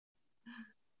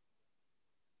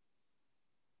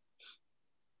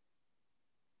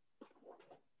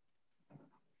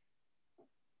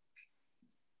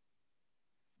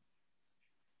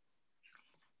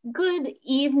Good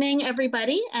evening,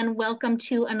 everybody, and welcome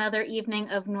to another evening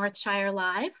of Northshire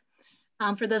Live.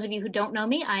 For those of you who don't know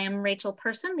me, I am Rachel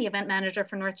Person, the event manager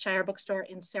for Northshire Bookstore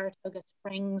in Saratoga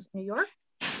Springs, New York,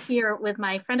 here with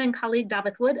my friend and colleague,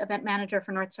 Davith Wood, event manager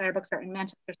for Northshire Bookstore in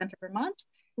Manchester Center, Vermont,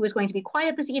 who is going to be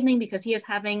quiet this evening because he is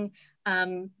having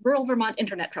rural Vermont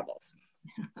internet troubles.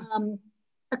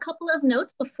 A couple of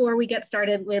notes before we get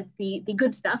started with the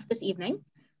good stuff this evening.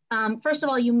 First of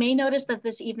all, you may notice that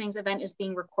this evening's event is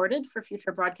being recorded for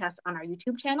future broadcast on our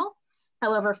YouTube channel.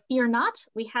 However, fear not,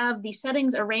 we have the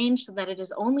settings arranged so that it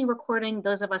is only recording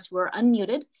those of us who are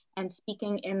unmuted and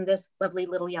speaking in this lovely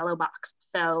little yellow box.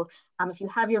 So if you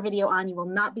have your video on, you will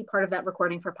not be part of that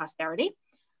recording for posterity.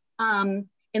 In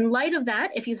light of that,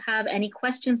 if you have any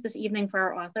questions this evening for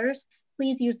our authors,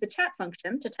 please use the chat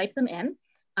function to type them in.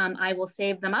 I will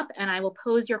save them up and I will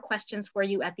pose your questions for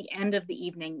you at the end of the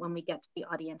evening when we get to the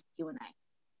audience Q&A.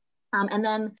 And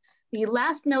then the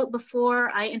last note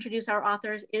before I introduce our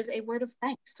authors is a word of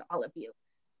thanks to all of you.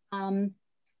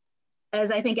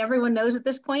 As I think everyone knows at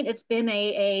this point, it's been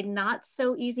a not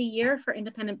so easy year for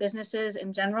independent businesses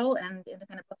in general and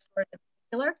independent bookstores in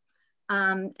particular.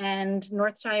 And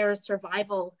Northshire's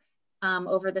survival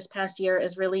over this past year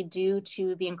is really due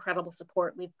to the incredible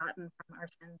support we've gotten from our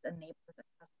friends and neighbors and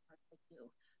customers like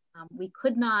you. We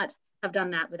could not have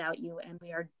done that without you, and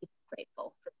we are deeply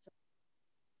grateful for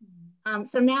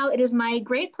this. So now it is my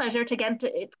great pleasure to get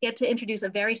to introduce a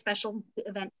very special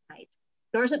event tonight.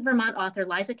 Dorset, Vermont author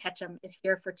Liza Ketchum is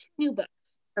here for two new books: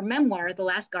 her memoir, The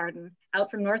Last Garden,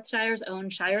 out from Northshire's own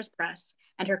Shires Press,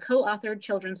 and her co-authored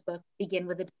children's book, Begin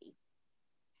with a D.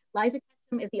 Liza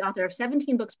Ketchum is the author of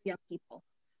 17 books for young people.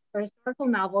 Her historical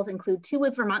novels include two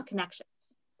with Vermont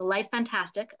connections: The Life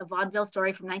Fantastic, a vaudeville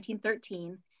story from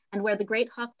 1913, and Where the Great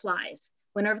Hawk Flies,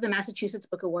 winner of the Massachusetts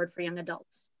Book Award for Young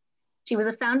Adults. She was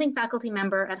a founding faculty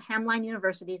member at Hamline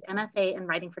University's MFA in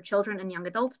Writing for Children and Young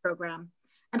Adults program,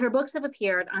 and her books have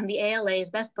appeared on the ALA's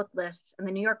Best Book lists and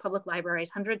the New York Public Library's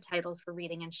 100 Titles for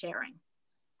Reading and Sharing.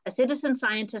 A citizen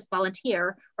scientist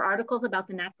volunteer, her articles about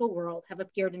the natural world have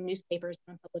appeared in newspapers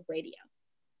and on public radio.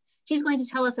 She's going to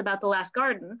tell us about The Last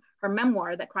Garden, her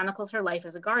memoir that chronicles her life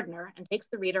as a gardener and takes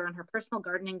the reader on her personal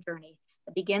gardening journey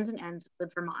that begins and ends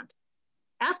with Vermont.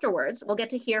 Afterwards, we'll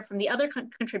get to hear from the other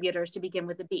contributors to Begin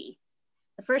with a B.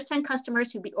 The first 10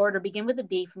 customers who order Begin with a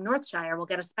B from Northshire will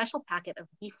get a special packet of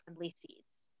bee-friendly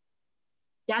seeds.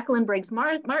 Jacqueline Briggs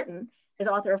Martin is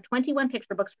author of 21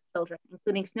 picture books for children,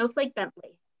 including Snowflake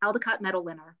Bentley, Caldecott Medal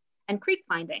winner, and Creek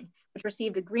Finding, which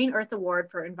received a Green Earth Award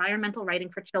for environmental writing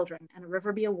for children and a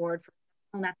Riverby Award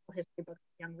for natural history books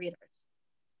for young readers.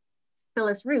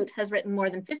 Phyllis Root has written more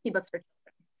than 50 books for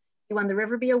children. She won the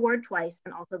Riverby Award twice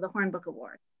and also the Hornbook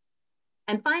Award.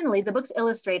 And finally, the book's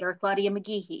illustrator, Claudia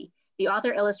McGehee, the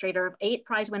author-illustrator of 8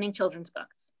 prize-winning children's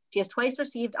books. She has twice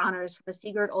received honors from the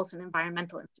Sigurd Olson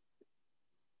Environmental Institute.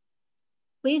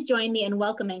 Please join me in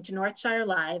welcoming to Northshire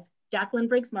Live, Jacqueline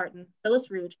Briggs Martin, Phyllis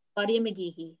Root, Claudia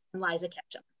McGehee, and Liza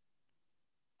Ketchum.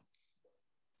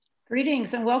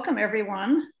 Greetings and welcome,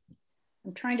 everyone.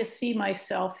 I'm trying to see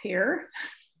myself here.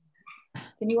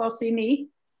 Can you all see me?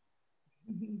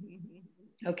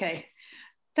 Okay.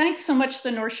 Thanks so much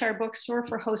to the Northshire Bookstore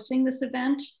for hosting this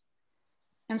event.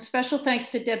 And special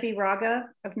thanks to Debbie Raga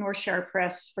of Northshire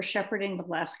Press for shepherding The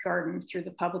Last Garden through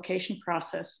the publication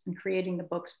process and creating the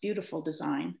book's beautiful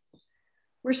design.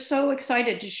 We're so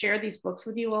excited to share these books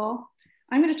with you all.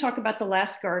 I'm going to talk about The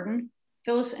Last Garden.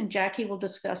 Phyllis and Jackie will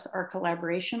discuss our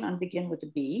collaboration on Begin with a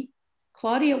B.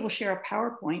 Claudia will share a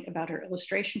PowerPoint about her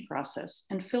illustration process,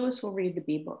 and Phyllis will read the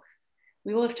bee book.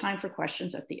 We will have time for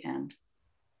questions at the end.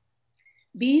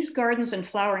 Bees, gardens, and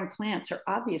flowering plants are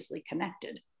obviously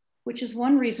connected, which is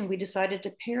one reason we decided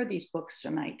to pair these books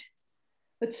tonight.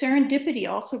 But serendipity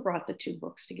also brought the two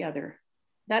books together.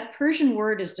 That Persian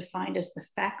word is defined as the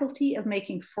faculty of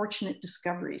making fortunate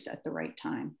discoveries at the right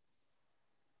time.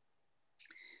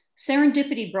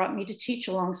 Serendipity brought me to teach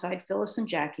alongside Phyllis and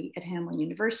Jackie at Hamline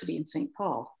University in St.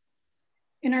 Paul.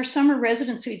 In our summer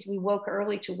residencies, we woke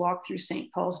early to walk through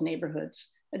St. Paul's neighborhoods,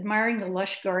 admiring the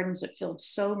lush gardens that filled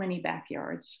so many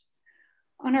backyards.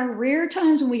 On our rare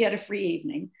times when we had a free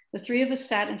evening, the three of us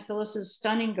sat in Phyllis's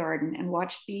stunning garden and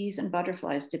watched bees and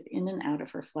butterflies dip in and out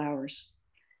of her flowers.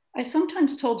 I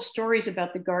sometimes told stories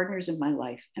about the gardeners in my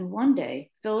life, and one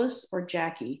day, Phyllis or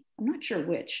Jackie, I'm not sure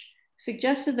which,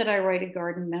 suggested that I write a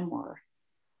garden memoir.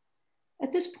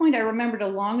 At this point, I remembered a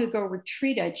long ago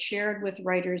retreat I'd shared with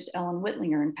writers Ellen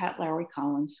Whitlinger and Pat Lowry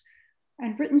Collins.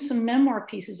 I'd written some memoir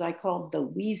pieces I called the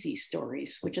Wheezy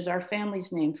Stories, which is our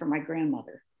family's name for my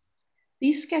grandmother.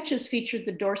 These sketches featured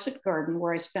the Dorset garden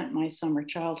where I spent my summer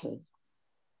childhood.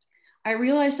 I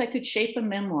realized I could shape a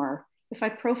memoir if I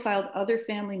profiled other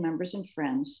family members and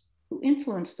friends who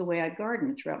influenced the way I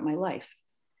gardened throughout my life.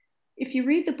 If you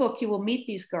read the book, you will meet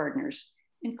these gardeners,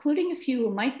 including a few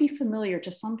who might be familiar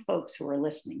to some folks who are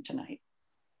listening tonight.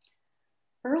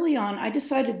 Early on, I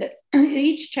decided that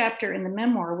each chapter in the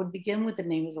memoir would begin with the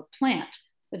name of a plant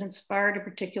that inspired a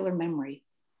particular memory.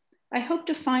 I hoped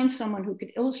to find someone who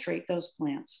could illustrate those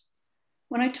plants.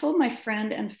 When I told my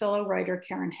friend and fellow writer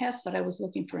Karen Hess that I was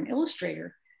looking for an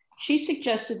illustrator, she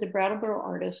suggested the Brattleboro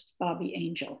artist Bobby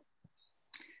Angel.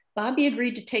 Bobby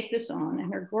agreed to take this on,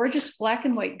 and her gorgeous black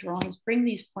and white drawings bring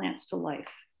these plants to life.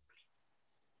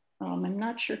 I'm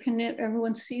not sure, can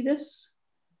everyone see this?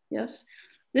 Yes.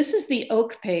 This is the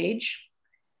oak page,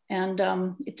 and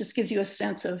it just gives you a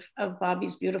sense of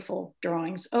Bobby's beautiful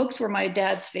drawings. Oaks were my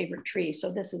dad's favorite tree,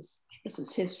 so this is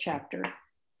his chapter.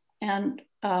 And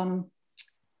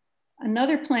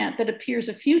another plant that appears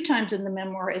a few times in the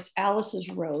memoir is Alice's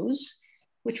rose,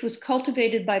 which was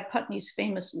cultivated by Putney's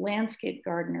famous landscape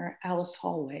gardener, Alice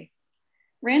Hallway.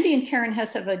 Randy and Karen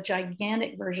Hess have a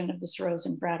gigantic version of this rose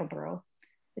in Brattleboro.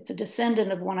 It's a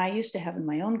descendant of one I used to have in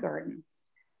my own garden.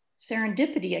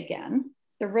 Serendipity again.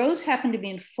 The rose happened to be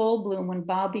in full bloom when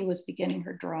Bobby was beginning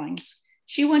her drawings.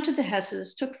 She went to the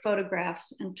Hesses, took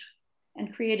photographs,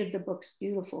 and created the book's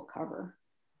beautiful cover.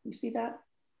 You see that?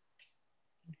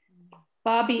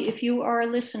 Bobby, if you are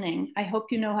listening, I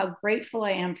hope you know how grateful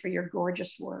I am for your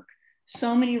gorgeous work.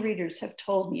 So many readers have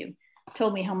told me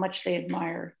how much they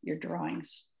admire your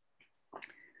drawings.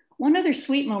 One other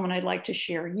sweet moment I'd like to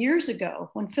share. Years ago,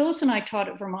 when Phyllis and I taught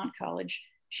at Vermont College,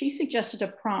 she suggested a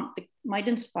prompt that might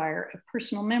inspire a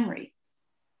personal memory.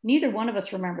 Neither one of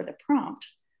us remember the prompt,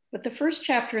 but the first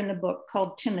chapter in the book,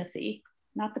 called Timothy,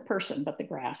 not the person, but the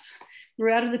grass,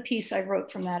 grew out of the piece I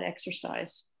wrote from that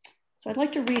exercise. So I'd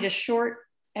like to read a short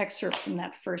excerpt from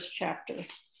that first chapter.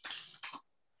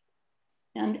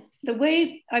 And the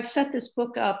way I've set this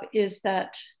book up is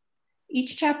that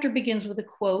each chapter begins with a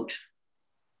quote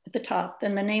at the top,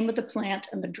 then the name of the plant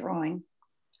and the drawing.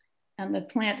 And the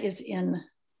plant is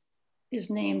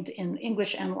named in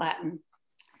English and Latin.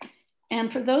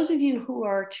 And for those of you who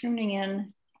are tuning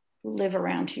in, who live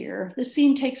around here, the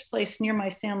scene takes place near my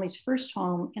family's first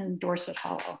home in Dorset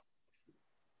Hollow.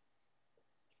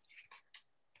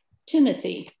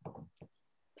 Timothy,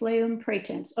 Fleum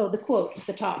praetens. Oh, the quote at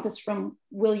the top is from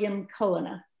William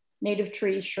Cullen, Native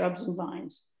Trees, Shrubs, and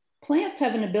Vines. Plants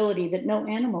have an ability that no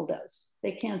animal does.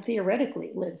 They can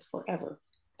theoretically live forever.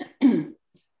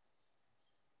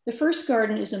 The first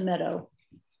garden is a meadow.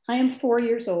 I am 4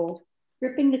 years old,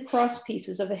 gripping the cross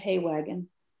pieces of a hay wagon.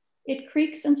 It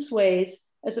creaks and sways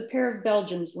as a pair of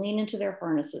Belgians lean into their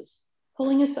harnesses,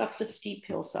 pulling us up the steep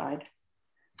hillside.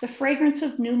 The fragrance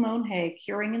of new mown hay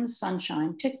curing in the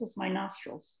sunshine tickles my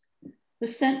nostrils. The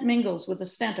scent mingles with the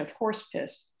scent of horse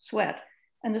piss, sweat,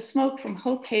 and the smoke from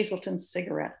Hope Hazelton's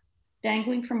cigarette,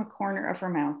 dangling from a corner of her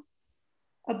mouth.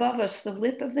 Above us, the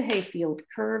lip of the hayfield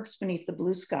curves beneath the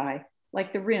blue sky,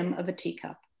 like the rim of a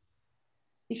teacup.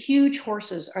 The huge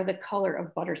horses are the color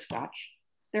of butterscotch.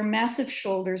 Their massive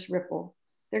shoulders ripple.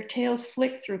 Their tails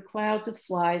flick through clouds of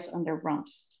flies on their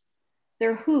rumps.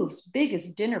 Their hooves, big as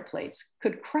dinner plates,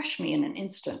 could crush me in an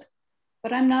instant,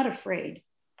 but I'm not afraid.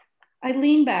 I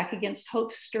lean back against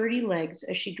Hope's sturdy legs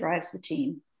as she drives the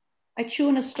team. I chew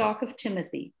on a stalk of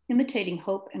Timothy, imitating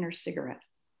Hope and her cigarette.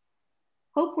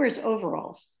 Hope wears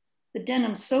overalls, the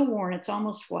denim so worn it's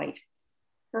almost white.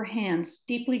 Her hands,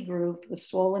 deeply grooved with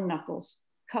swollen knuckles,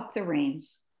 cup the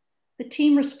reins. The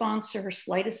team responds to her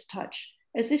slightest touch,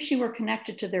 as if she were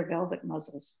connected to their velvet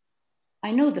muzzles.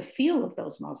 I know the feel of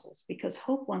those muzzles because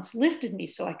Hope once lifted me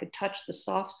so I could touch the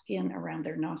soft skin around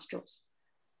their nostrils.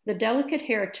 The delicate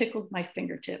hair tickled my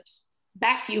fingertips.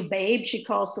 Back you, babe, she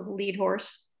calls to the lead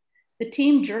horse. The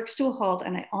team jerks to a halt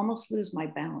and I almost lose my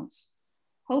balance.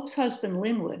 Hope's husband,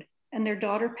 Linwood, and their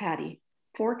daughter, Patty,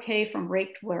 fork hay from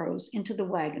raked rows into the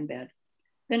wagon bed,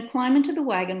 then climb into the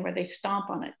wagon where they stomp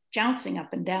on it, jouncing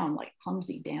up and down like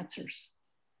clumsy dancers.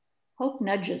 Hope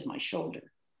nudges my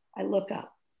shoulder. I look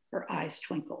up. Her eyes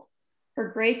twinkle. Her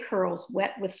gray curls,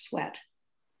 wet with sweat,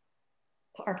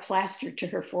 are plastered to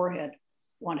her forehead.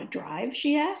 Want to drive,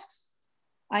 she asks.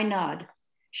 I nod.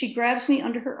 She grabs me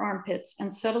under her armpits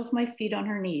and settles my feet on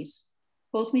her knees,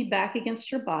 pulls me back against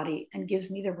her body and gives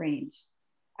me the reins.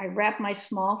 I wrap my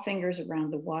small fingers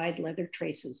around the wide leather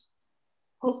traces.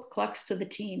 Hope clucks to the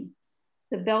team.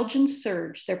 The Belgians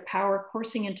surge, their power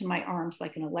coursing into my arms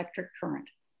like an electric current.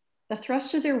 The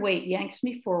thrust of their weight yanks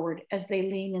me forward as they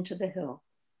lean into the hill.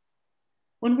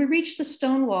 When we reach the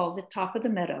stone wall at the top of the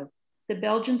meadow, the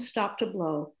Belgians stop to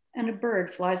blow and a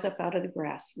bird flies up out of the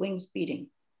grass, wings beating.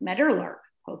 Metterlark,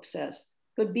 Hope says.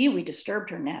 Could be we disturbed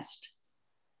her nest.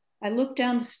 I look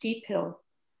down the steep hill.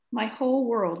 My whole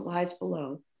world lies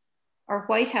below. Our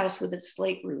white house with its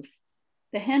slate roof.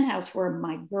 The hen house where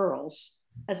my girls,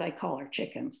 as I call our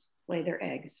chickens, lay their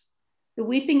eggs. The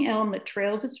weeping elm that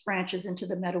trails its branches into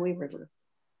the meadowy river.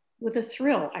 With a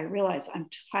thrill, I realize I'm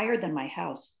higher than my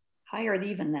house, higher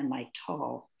even than my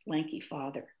tall, lanky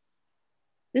father.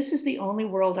 This is the only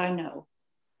world I know.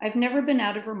 I've never been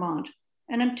out of Vermont,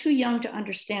 and I'm too young to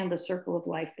understand the circle of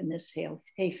life in this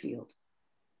hayfield.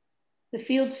 The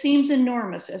field seems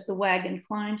enormous as the wagon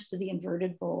climbs to the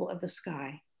inverted bowl of the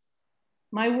sky.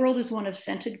 My world is one of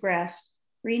scented grass,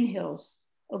 green hills,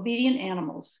 obedient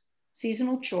animals,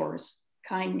 seasonal chores,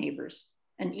 kind neighbors,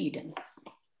 and Eden.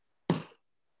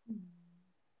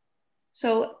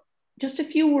 So just a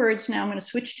few words now. I'm going to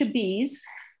switch to bees.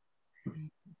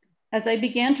 As I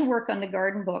began to work on the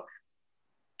garden book,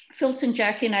 Phyllis and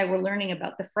Jackie and I were learning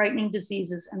about the frightening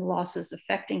diseases and losses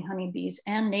affecting honeybees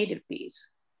and native bees.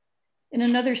 In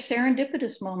another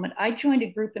serendipitous moment, I joined a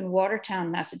group in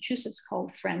Watertown, Massachusetts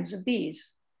called Friends of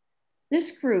Bees.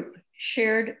 This group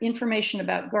shared information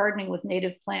about gardening with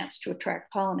native plants to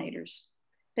attract pollinators.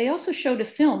 They also showed a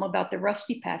film about the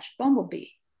rusty-patched bumblebee.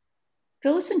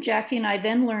 Phyllis and Jackie and I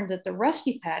then learned that the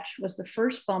rusty-patched was the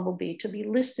first bumblebee to be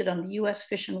listed on the US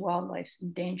Fish and Wildlife's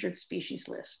endangered species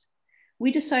list.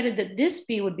 We decided that this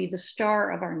bee would be the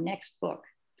star of our next book.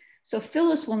 So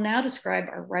Phyllis will now describe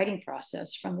our writing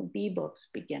process from the bee book's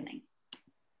beginning.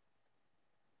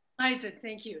 Liza,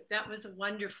 thank you. That was a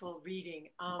wonderful reading.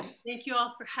 Thank you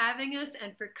all for having us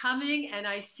and for coming. And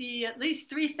I see at least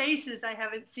 3 faces I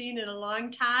haven't seen in a long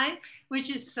time,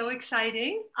 which is so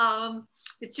exciting.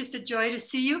 It's just a joy to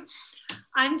see you.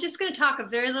 I'm just going to talk a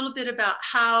very little bit about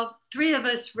how 3 of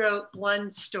us wrote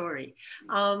one story.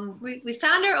 We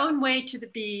found our own way to the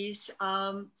bees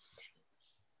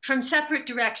from separate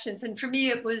directions. And for me,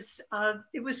 it was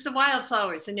the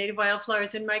wildflowers, the native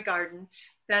wildflowers in my garden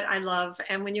that I love.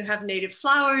 And when you have native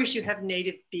flowers, you have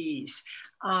native bees.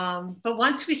 But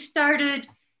once we started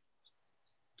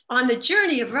on the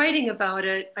journey of writing about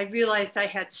it, I realized I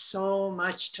had so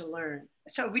much to learn.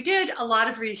 So we did a lot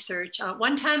of research.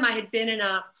 One time I had been in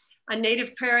a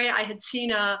native prairie. I had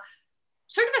seen a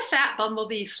sort of a fat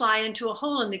bumblebee fly into a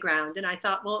hole in the ground. And I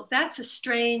thought, well, that's a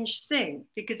strange thing,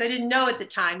 because I didn't know at the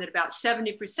time that about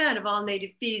 70% of all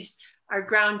native bees are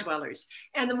ground dwellers.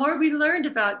 And the more we learned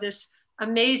about this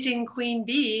amazing queen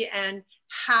bee and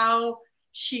how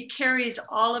she carries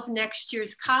all of next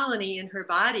year's colony in her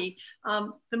body,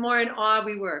 the more in awe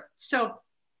we were. So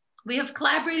we have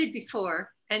collaborated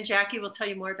before, and Jackie will tell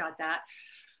you more about that.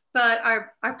 But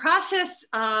our process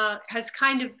has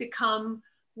kind of become,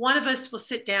 one of us will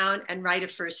sit down and write a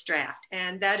first draft.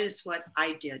 And that is what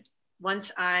I did.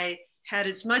 Once I had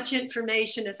as much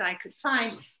information as I could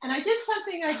find. And I did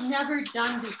something I'd never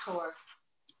done before.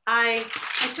 I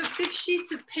took big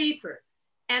sheets of paper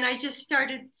and I just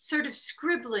started sort of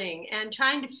scribbling and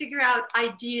trying to figure out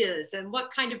ideas and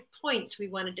what kind of points we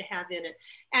wanted to have in it.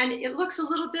 And it looks a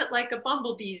little bit like a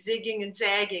bumblebee zigging and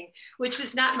zagging, which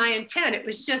was not my intent. It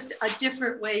was just a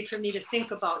different way for me to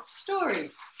think about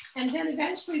story. And then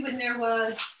eventually when there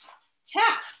was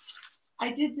text,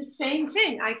 I did the same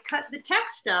thing. I cut the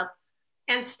text up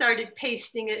and started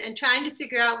pasting it and trying to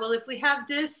figure out, well, if we have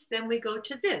this, then we go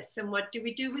to this. And what do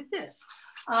we do with this?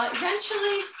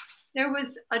 Eventually, there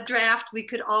was a draft we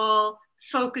could all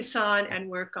focus on and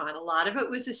work on. A lot of it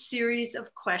was a series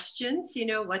of questions. You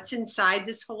know, what's inside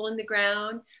this hole in the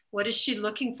ground? What is she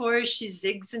looking for as she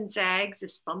zigs and zags,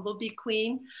 this bumblebee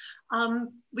queen?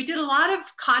 We did a lot of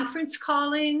conference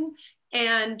calling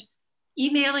and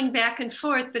emailing back and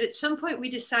forth, but at some point we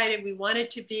decided we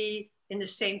wanted to be in the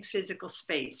same physical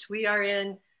space. We are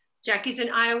in, Jackie's in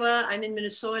Iowa, I'm in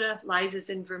Minnesota, Liza's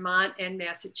in Vermont and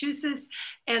Massachusetts.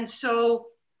 And so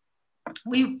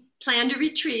we planned a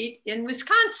retreat in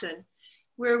Wisconsin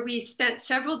where we spent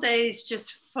several days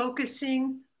just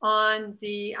focusing on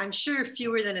the, I'm sure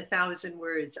fewer than 1,000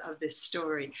 words of this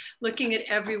story, looking at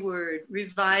every word,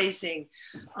 revising,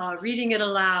 reading it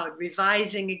aloud,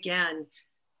 revising again,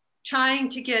 trying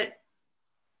to get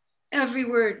every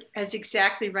word as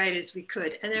exactly right as we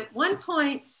could. And at one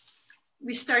point,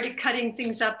 we started cutting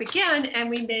things up again and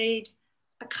we made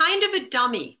a kind of a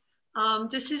dummy.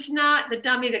 This is not the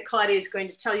dummy that Claudia is going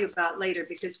to tell you about later,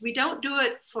 because we don't do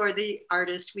it for the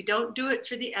artist. We don't do it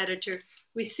for the editor.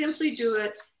 We simply do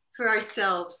it for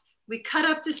ourselves. We cut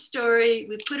up the story,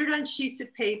 we put it on sheets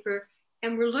of paper,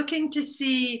 and we're looking to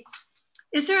see,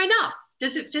 is there enough?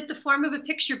 Does it fit the form of a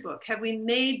picture book? Have we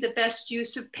made the best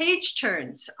use of page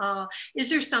turns? Is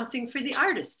there something for the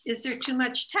artist? Is there too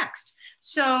much text?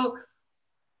 So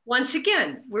once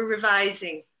again, we're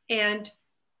revising. And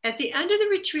at the end of the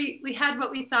retreat, we had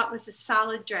what we thought was a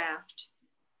solid draft,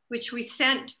 which we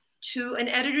sent to an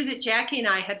editor that Jackie and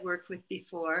I had worked with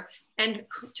before, and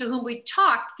to whom we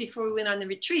talked before we went on the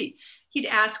retreat. He'd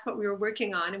ask what we were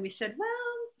working on, and we said, well,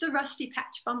 the Rusty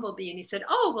Patch Bumblebee. And he said,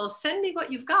 oh, well, send me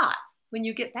what you've got when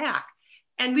you get back.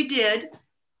 And we did,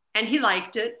 and he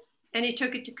liked it, and he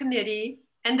took it to committee,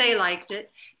 and they liked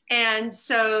it. And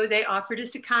so they offered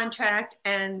us a contract,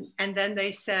 and then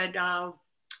they said,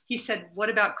 he said, what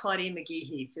about Claudia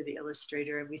McGehee for the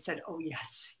illustrator? And we said, oh,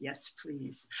 yes, yes,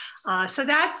 please. So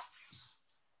that's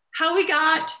how we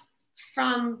got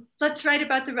from let's write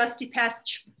about the Rusty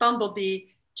Patch Bumblebee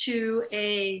to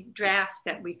a draft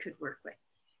that we could work with.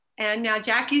 And now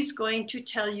Jackie's going to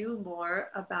tell you more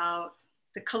about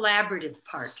the collaborative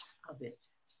part of it.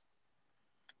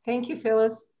 Thank you,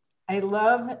 Phyllis. I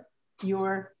love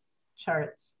your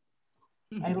charts.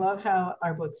 I love how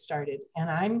our book started. And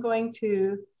I'm going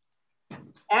to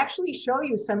actually show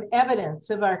you some evidence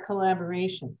of our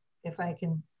collaboration, if I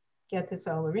can get this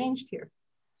all arranged here.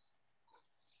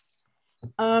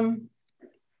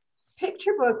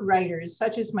 Picture book writers,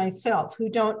 such as myself, who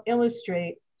don't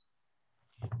illustrate,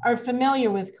 are familiar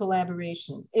with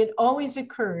collaboration. It always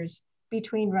occurs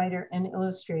between writer and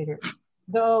illustrator,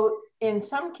 though in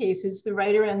some cases, the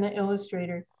writer and the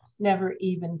illustrator never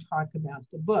even talk about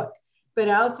the book. But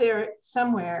out there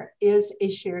somewhere is a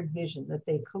shared vision that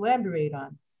they collaborate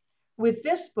on. With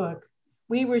this book,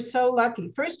 we were so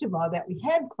lucky, first of all, that we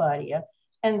had Claudia,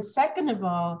 and second of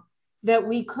all, that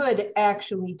we could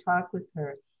actually talk with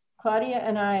her. Claudia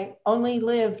and I only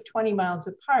live 20 miles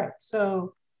apart.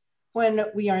 So when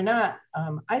we are not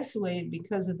isolated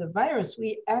because of the virus,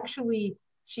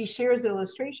 she shares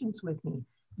illustrations with me.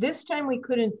 This time we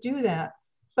couldn't do that,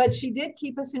 but she did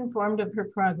keep us informed of her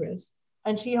progress,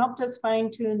 and she helped us fine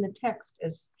tune the text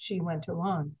as she went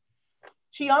along.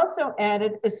 She also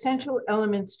added essential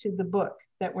elements to the book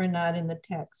that were not in the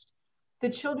text. The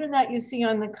children that you see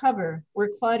on the cover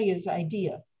were Claudia's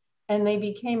idea, and they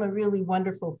became a really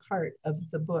wonderful part of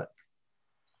the book.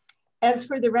 As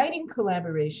for the writing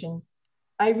collaboration,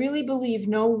 I really believe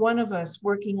no one of us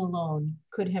working alone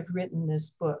could have written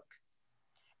this book.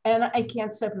 And I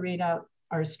can't separate out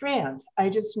our strands. I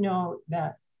just know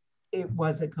that it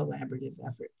was a collaborative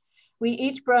effort. We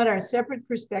each brought our separate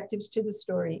perspectives to the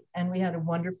story, and we had a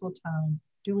wonderful time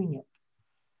doing it.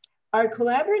 Our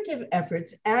collaborative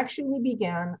efforts actually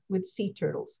began with sea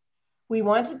turtles. We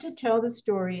wanted to tell a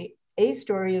story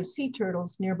of sea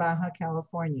turtles near Baja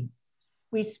California.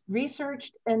 We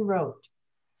researched and wrote,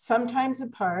 sometimes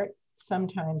apart,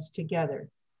 sometimes together.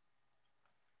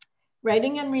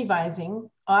 Writing and revising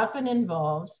often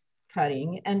involves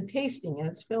cutting and pasting,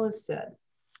 as Phyllis said.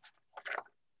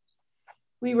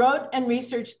 We wrote and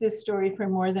researched this story for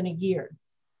more than a year.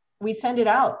 We sent it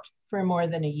out for more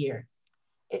than a year.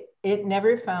 It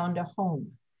never found a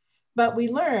home, but we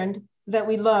learned that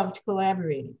we loved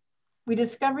collaborating. We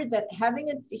discovered that having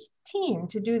a team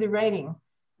to do the writing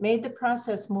made the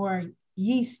process more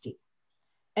yeasty,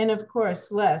 and of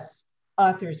course, less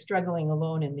authors struggling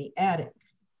alone in the attic.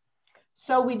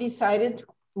 So we decided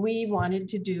we wanted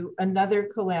to do another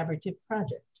collaborative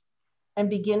project, and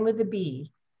Begin with a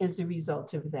B is the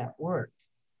result of that work.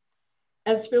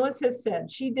 As Phyllis has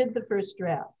said, she did the first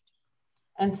draft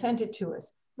and sent it to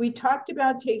us. We talked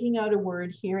about taking out a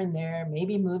word here and there,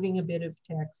 maybe moving a bit of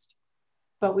text,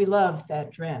 but we loved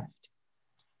that draft.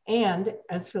 And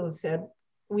as Phyllis said,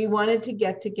 we wanted to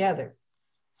get together.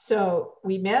 So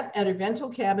we met at a rental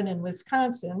cabin in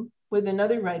Wisconsin with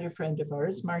another writer friend of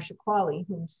ours, Marcia Qualley,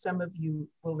 whom some of you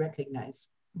will recognize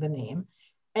the name.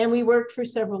 And we worked for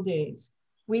several days.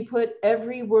 We put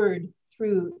every word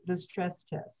through the stress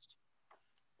test.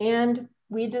 And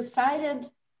we decided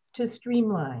to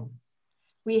streamline.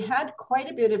 We had quite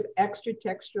a bit of extra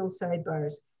textual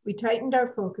sidebars. We tightened our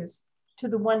focus to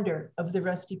the wonder of the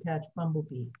Rusty Patch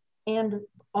Bumblebee and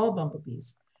all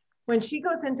bumblebees. When she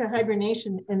goes into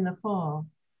hibernation in the fall,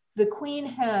 the queen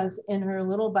has in her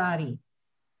little body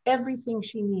everything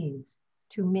she needs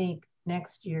to make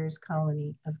next year's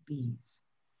colony of bees.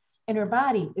 And her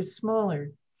body is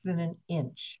smaller than an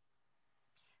inch.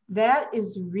 That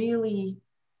is really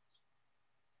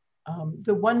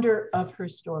the wonder of her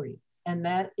story. And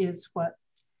that is what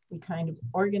we kind of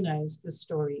organize the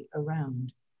story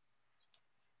around.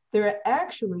 There are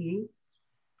actually,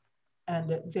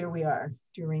 and there we are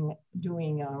doing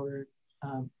our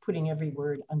putting every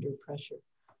word under pressure.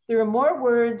 There are more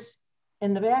words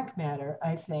in the back matter,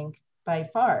 I think, by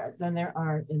far than there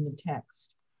are in the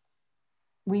text.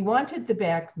 We wanted the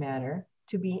back matter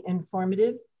to be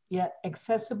informative, yet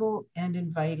accessible and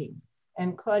inviting.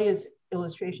 And Claudia's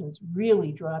illustrations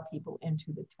really draw people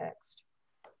into the text.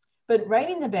 But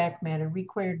writing the back matter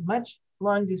required much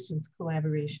long-distance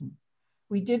collaboration.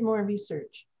 We did more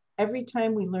research. Every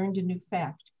time we learned a new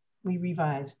fact, we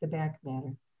revised the back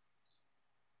matter.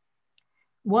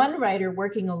 One writer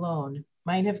working alone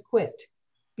might have quit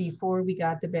before we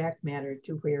got the back matter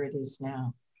to where it is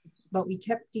now, but we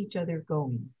kept each other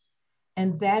going.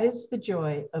 And that is the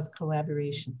joy of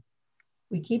collaboration.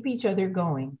 We keep each other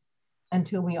going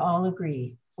until we all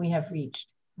agree we have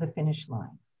reached the finish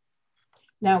line.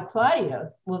 Now,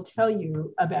 Claudia will tell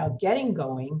you about getting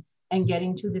going and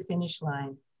getting to the finish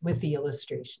line with the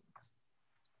illustrations.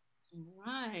 All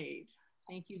right.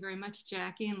 Thank you very much,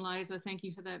 Jackie and Liza. Thank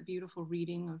you for that beautiful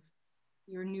reading of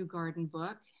your new garden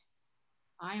book.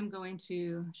 I am going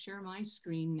to share my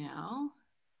screen now.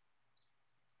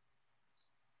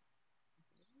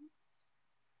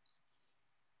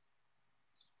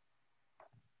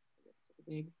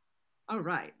 All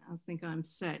right, I think I'm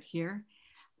set here.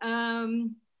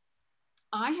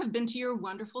 I have been to your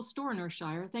wonderful store,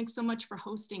 Northshire. Thanks so much for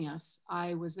hosting us.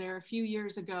 I was there a few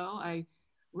years ago. I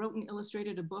wrote and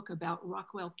illustrated a book about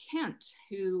Rockwell Kent,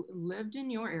 who lived in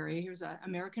your area. He was an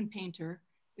American painter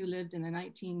who lived in the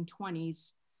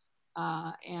 1920s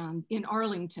and in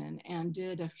Arlington, and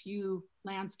did a few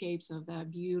landscapes of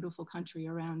that beautiful country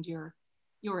around your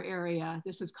area.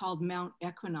 This is called Mount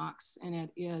Equinox, and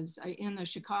it is in the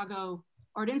Chicago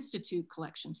Art Institute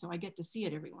collection. So I get to see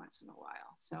it every once in a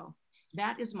while. So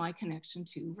that is my connection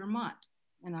to Vermont.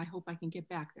 And I hope I can get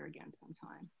back there again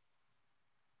sometime.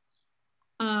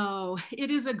 Oh, it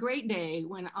is a great day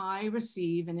when I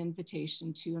receive an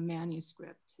invitation to a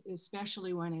manuscript,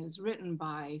 especially when it is written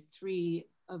by three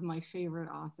of my favorite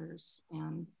authors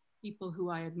and people who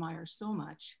I admire so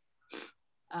much.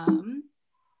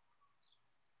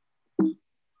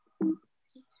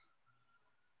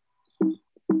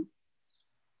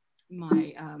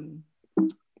 My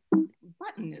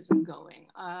button isn't going.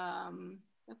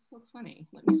 That's so funny.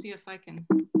 Let me see if I can,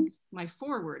 my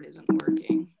forward isn't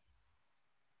working.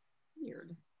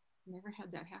 Weird. Never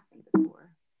had that happen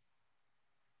before.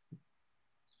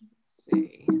 Let's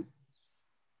see.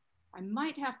 I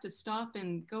might have to stop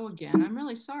and go again. I'm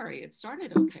really sorry. It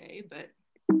started okay, but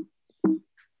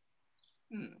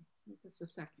just a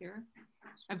sec here.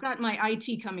 I've got my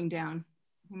IT coming down.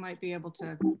 We might be able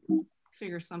to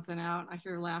figure something out. I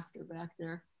hear laughter back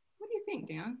there. What do you think,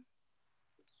 Dan?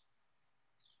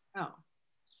 Oh,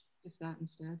 just that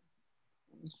instead.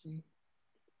 Let me see.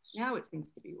 Now it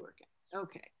seems to be working.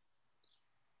 Okay.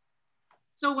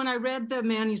 So when I read the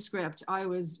manuscript, I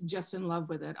was just in love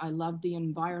with it. I loved the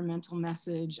environmental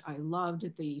message. I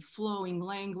loved the flowing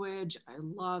language. I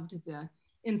loved the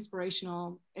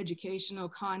inspirational, educational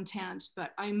content,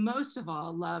 but I most of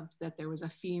all loved that there was a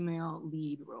female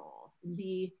lead role,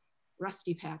 the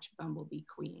Rusty Patch Bumblebee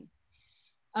Queen.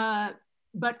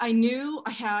 But I knew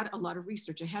I had a lot of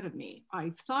research ahead of me.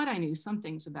 I thought I knew some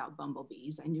things about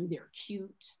bumblebees. I knew they're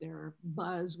cute, they're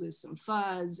buzz with some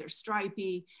fuzz, they're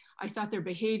stripy. I thought their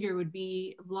behavior would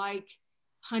be like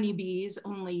honeybees,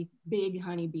 only big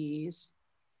honeybees,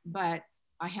 but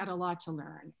I had a lot to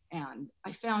learn, and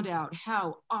I found out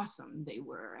how awesome they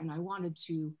were, and I wanted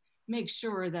to make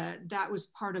sure that that was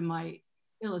part of my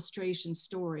illustration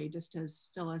story, just as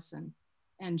Phyllis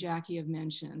and Jackie have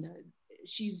mentioned.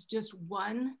 She's just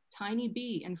one tiny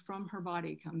bee, and from her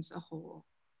body comes a whole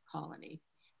colony.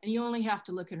 And you only have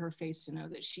to look at her face to know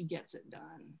that she gets it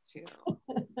done too.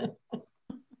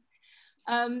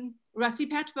 Rusty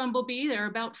Patch Bumblebee, there are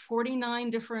about 49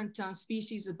 different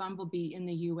species of bumblebee in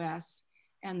the US,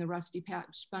 and the Rusty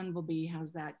Patch Bumblebee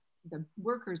has that, the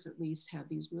workers at least have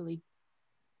these really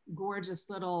gorgeous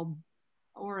little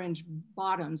orange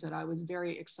bottoms that I was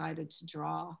very excited to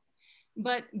draw.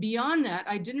 But beyond that,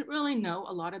 I didn't really know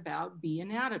a lot about bee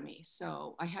anatomy,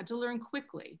 so I had to learn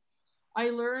quickly. I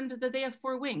learned that they have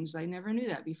 4 wings. I never knew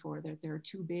that before, that there are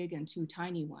 2 big and 2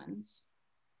 tiny ones.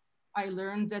 I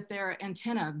learned that their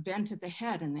antennae bent at the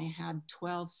head and they had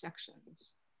 12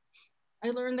 sections. I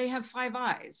learned they have 5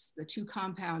 eyes, the 2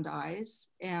 compound eyes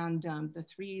and the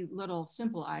 3 little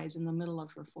simple eyes in the middle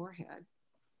of her forehead.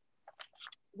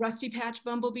 Rusty Patch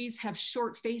bumblebees have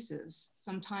short faces.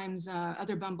 Sometimes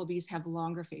other bumblebees have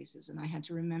longer faces, and I had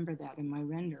to remember that in my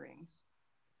renderings.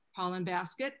 Pollen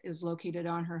basket is located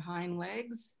on her hind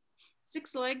legs.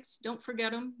 6 legs, don't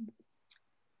forget them.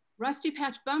 Rusty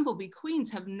Patch bumblebee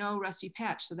queens have no rusty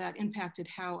patch, so that impacted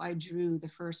how I drew the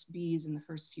first bees in the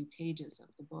first few pages of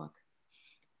the book.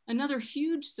 Another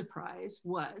huge surprise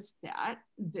was that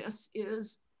this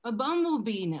is a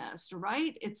bumblebee nest,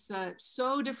 right? It's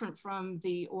so different from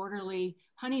the orderly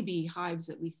honeybee hives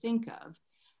that we think of.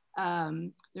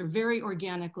 They're very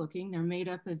organic looking. They're made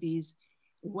up of these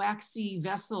waxy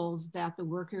vessels that the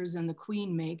workers and the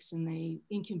queen makes, and they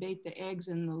incubate the eggs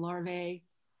and the larvae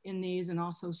in these and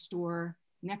also store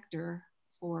nectar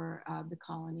for the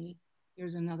colony.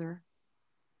 Here's another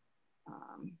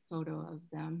photo of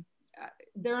them.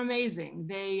 They're amazing.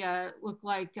 They look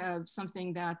like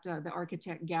something that the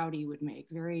architect Gaudi would make,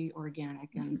 very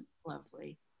organic and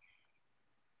lovely.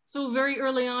 So very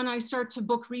early on, I start to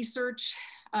book research.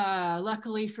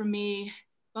 Luckily for me,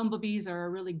 bumblebees are a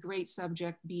really great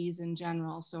subject, bees in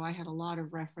general. So I had a lot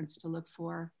of reference to look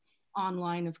for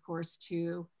online, of course,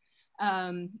 too.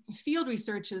 Field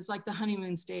research is like the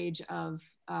honeymoon stage of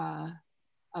a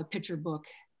picture book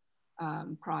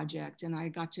project. And I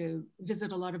got to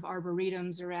visit a lot of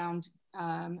arboretums around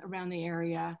the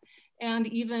area, and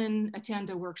even attend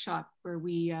a workshop where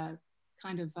we a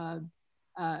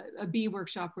bee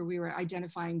workshop where we were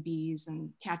identifying bees and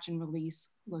catch and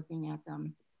release, looking at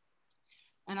them.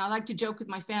 And I like to joke with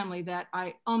my family that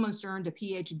I almost earned a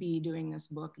PhD doing this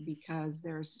book, because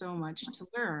there's so much to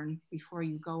learn before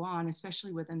you go on,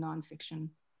 especially with a nonfiction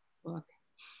book.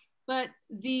 But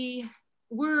the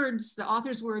words, the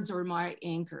author's words are my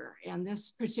anchor. And this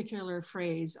particular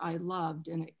phrase I loved,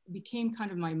 and it became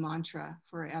kind of my mantra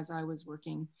for as I was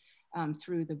working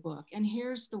through the book. And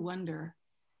here's the wonder.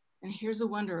 And here's a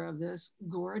wonder of this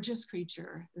gorgeous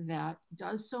creature that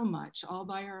does so much all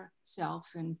by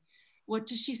herself. And what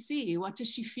does she see? What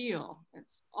does she feel?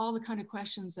 It's all the kind of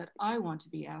questions that I want to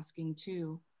be asking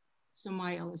too. So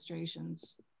my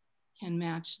illustrations can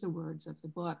match the words of the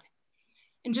book.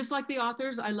 And just like the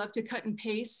authors, I love to cut and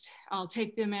paste. I'll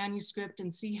take the manuscript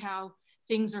and see how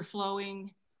things are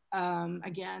flowing.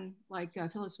 Again, like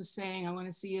Phyllis was saying, I want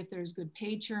to see if there's good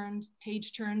page turns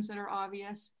that are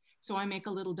obvious. So I make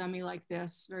a little dummy like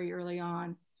this very early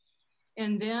on.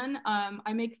 And then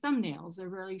I make thumbnails. They're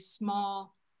really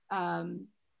small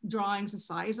drawings the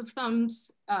size of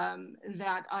thumbs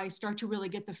that I start to really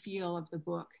get the feel of the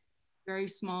book. Very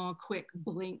small, quick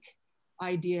blink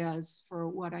ideas for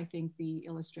what I think the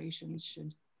illustrations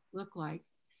should look like.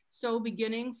 So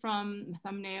beginning from the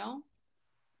thumbnail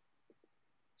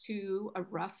to a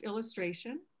rough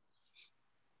illustration,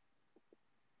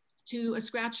 to a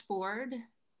scratch board,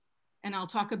 and I'll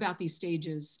talk about these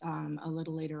stages a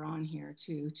little later on here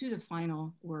too, to the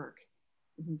final work.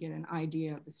 You can get an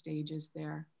idea of the stages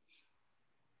there.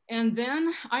 And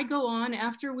then I go on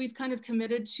after we've kind of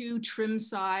committed to trim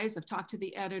size. I've talked to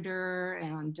the editor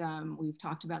and we've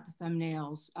talked about the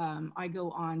thumbnails. I go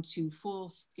on to full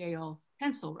scale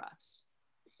pencil roughs.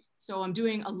 So I'm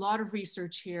doing a lot of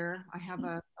research here. I have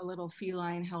a little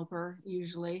feline helper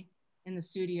usually in the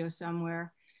studio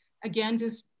somewhere. Again,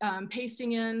 just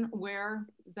pasting in where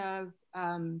the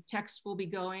text will be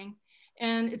going.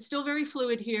 And it's still very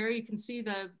fluid here. You can see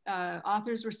the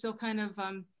authors were still kind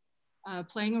of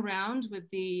playing around with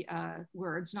the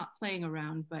words, not playing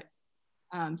around, but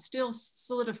still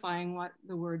solidifying what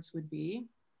the words would be.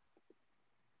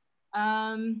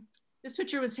 This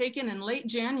picture was taken in late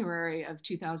January of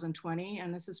 2020,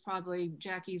 and this is probably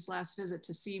Jackie's last visit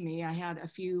to see me. I had a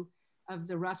few of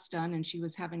the roughs done and she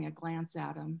was having a glance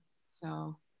at them.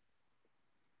 So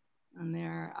on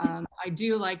there, I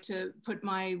do like to put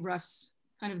my roughs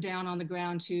kind of down on the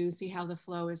ground to see how the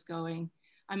flow is going.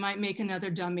 I might make another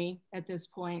dummy at this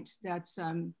point. That's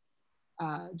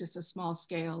just a small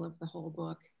scale of the whole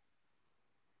book.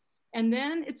 And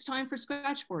then it's time for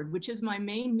Scratchboard, which is my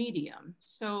main medium.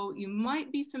 So you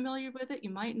might be familiar with it, you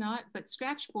might not, but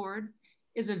Scratchboard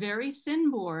is a very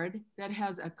thin board that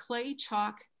has a clay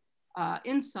chalk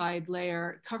inside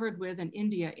layer covered with an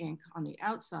India ink on the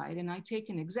outside. And I take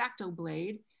an X-Acto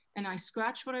blade and I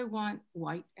scratch what I want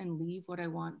white and leave what I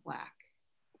want black.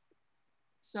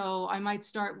 So I might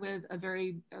start with a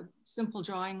very simple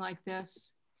drawing like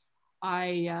this.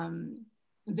 I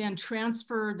then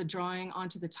transfer the drawing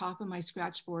onto the top of my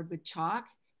scratch board with chalk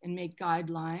and make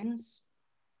guidelines.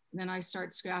 Then I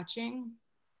start scratching.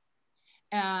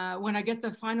 When I get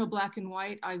the final black and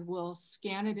white, I will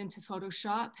scan it into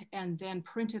Photoshop and then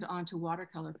print it onto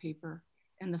watercolor paper.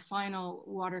 And the final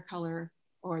watercolor,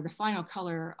 or the final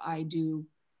color, I do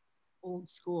old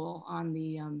school on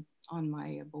the on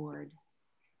my board.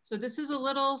 So this is a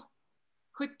little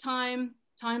quick time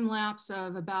lapse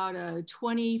of about a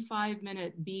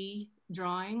 25-minute bee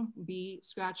drawing, bee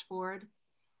scratch board,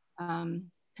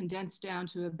 condensed down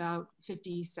to about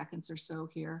 50 seconds or so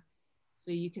here. So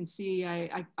you can see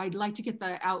I'd like to get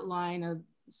the outline of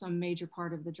some major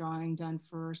part of the drawing done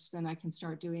first, then I can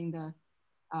start doing the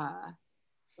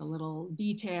little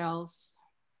details.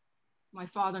 my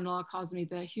father-in-law calls me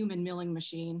the human milling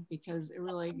machine, because it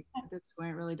really, at this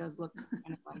point, it really does look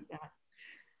kind of like that.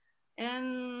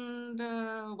 And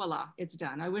voila, it's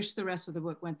done. I wish the rest of the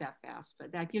book went that fast,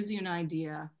 but that gives you an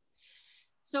idea.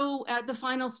 So at the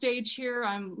final stage here,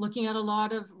 I'm looking at a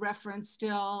lot of reference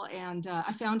still, and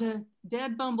I found a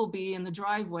dead bumblebee in the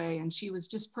driveway, and she was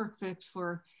just perfect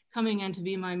for coming in to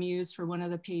be my muse for one of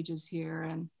the pages here.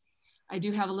 And I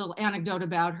do have a little anecdote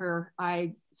about her.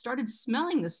 I started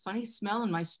smelling this funny smell in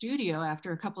my studio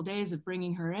after a couple days of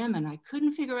bringing her in, and I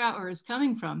couldn't figure out where it was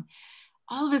coming from.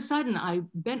 All of a sudden, I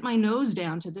bent my nose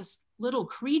down to this little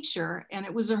creature, and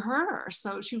it was a her.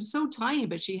 So she was so tiny,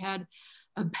 but she had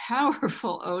a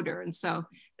powerful odor. And so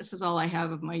this is all I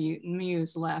have of my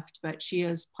muse left, but she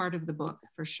is part of the book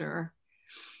for sure.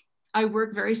 I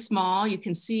work very small. You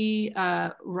can see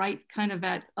right kind of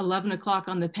at 11 o'clock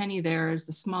on the penny there is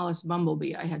the smallest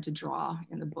bumblebee I had to draw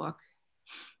in the book.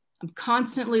 I'm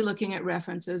constantly looking at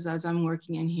references as I'm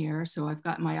working in here. So I've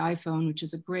got my iPhone, which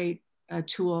is a great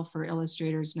tool for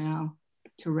illustrators now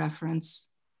to reference.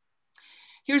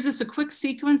 Here's just a quick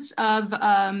sequence of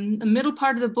the middle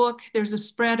part of the book. There's a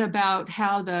spread about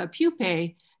how the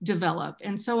pupae develop.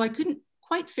 And so I couldn't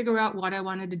quite figure out what I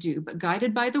wanted to do, but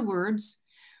guided by the words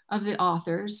of the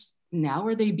authors, now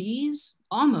are they bees?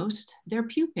 Almost, they're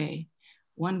pupae.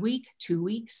 1 week, 2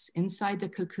 weeks inside the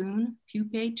cocoon,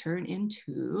 pupae turn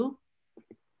into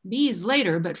bees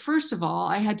later. But first of all,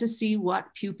 I had to see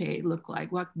what pupae look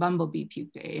like, what bumblebee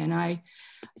pupae. And I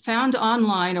found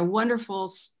online a wonderful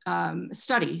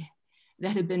study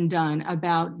that had been done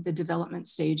about the development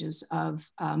stages of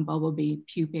bumblebee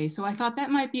pupae. So I thought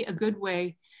that might be a good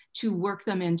way to work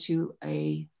them into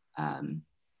a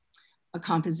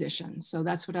composition. So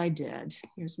that's what I did.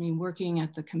 Here's me working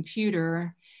at the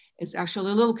computer. It's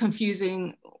actually a little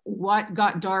confusing what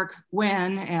got dark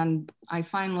when, and I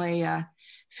finally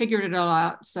figured it all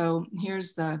out. So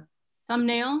here's the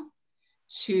thumbnail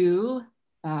to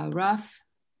rough,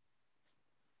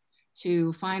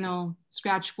 to final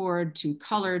scratchboard, to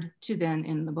colored, to then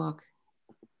in the book.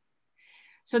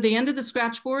 So the end of the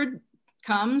scratchboard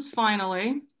comes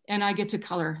finally, and I get to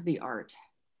color the art,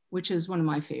 which is one of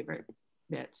my favorite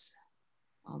bits.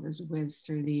 I'll just whiz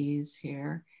through these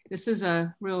here. This is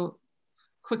a real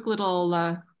quick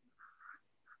little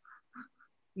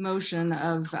motion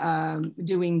of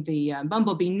doing the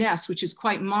bumblebee nest, which is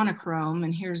quite monochrome.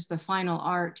 And here's the final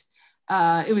art.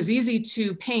 It was easy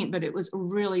to paint, but it was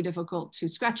really difficult to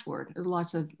scratchboard.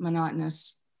 Lots of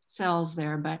monotonous cells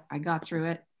there, but I got through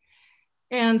it.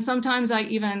 And sometimes I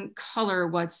even color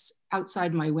what's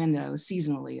outside my window,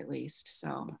 seasonally at least.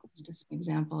 So it's just an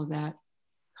example of that.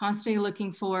 Constantly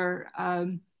looking for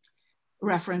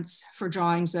reference for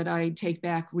drawings that I take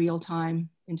back real time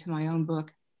into my own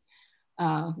book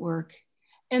work.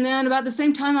 And then about the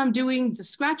same time I'm doing the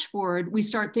scratchboard, we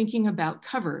start thinking about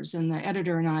covers, and the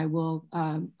editor and I will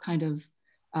kind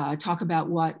of talk about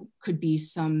what could be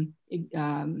some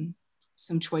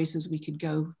choices we could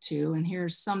go to. And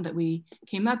here's some that we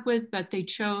came up with, but they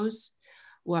chose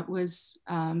what was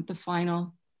the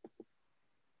final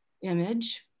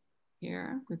image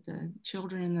here with the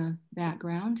children in the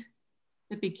background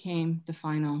that became the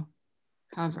final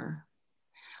cover.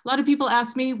 A lot of people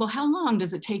ask me, well, how long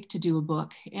does it take to do a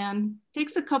book? And it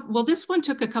takes a couple, well, this one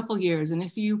took a couple years. And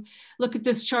if you look at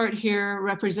this chart here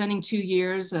representing 2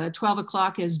 years, 12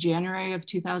 o'clock is January of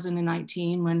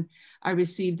 2019 when I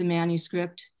received the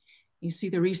manuscript. You see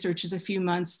the research is a few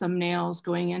months, thumbnails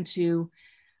going into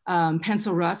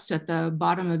pencil roughs at the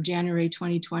bottom of January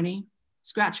 2020,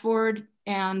 scratchboard,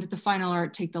 and the final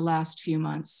art take the last few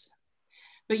months.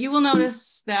 But you will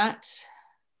notice that,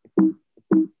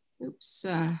 oops,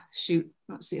 shoot,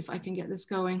 let's see if I can get this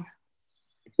going.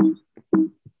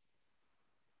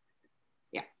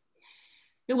 Yeah,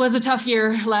 it was a tough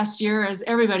year last year, as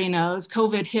everybody knows.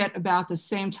 COVID hit about the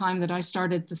same time that I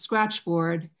started the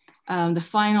scratchboard, the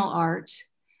final art.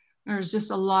 There's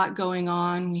just a lot going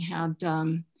on. We had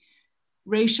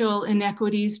racial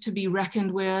inequities to be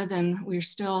reckoned with, and we're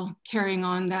still carrying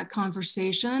on that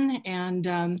conversation.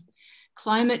 And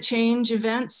climate change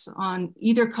events on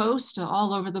either coast,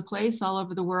 all over the place, all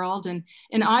over the world. And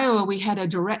in Iowa, we had a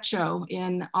derecho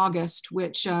in August,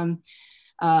 which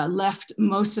left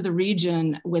most of the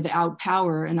region without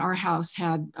power. And our house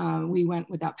had, we went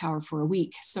without power for a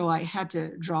week. So I had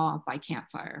to draw by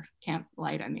campfire,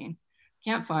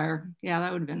 campfire. Yeah,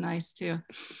 that would have been nice too.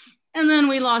 And then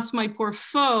we lost my poor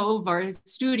Fauve, our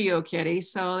studio kitty.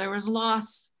 So there was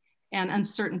loss and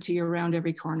uncertainty around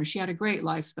every corner. She had a great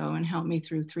life though, and helped me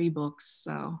through 3 books.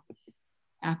 So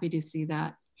happy to see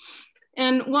that.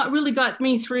 And what really got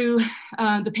me through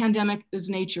the pandemic is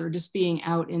nature, just being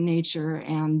out in nature.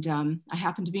 And I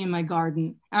happened to be in my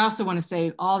garden. I also want to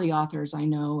say all the authors I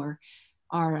know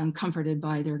are comforted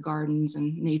by their gardens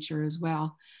and nature as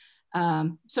well.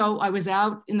 So I was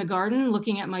out in the garden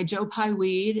looking at my Joe Pye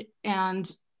weed, and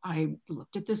I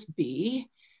looked at this bee,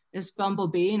 this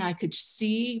bumblebee, and I could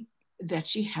see that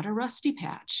she had a rusty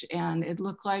patch, and it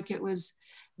looked like it was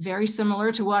very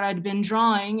similar to what I'd been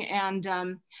drawing.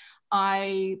 And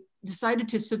I decided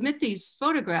to submit these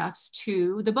photographs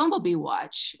to the Bumblebee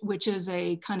Watch, which is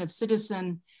a kind of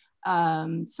citizen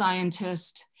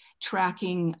scientist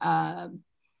tracking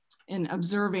and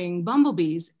observing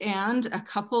bumblebees. And a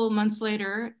couple months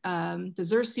later, the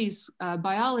Xerces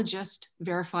biologist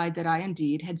verified that I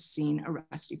indeed had seen a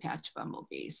rusty patch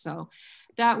bumblebee. So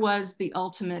that was the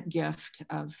ultimate gift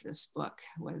of this book,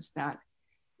 was that,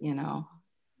 you know,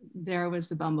 there was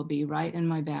the bumblebee right in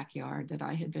my backyard that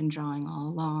I had been drawing all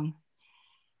along.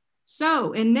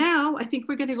 So, and now I think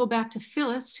we're going to go back to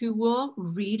Phyllis, who will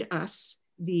read us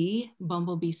the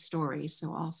bumblebee story.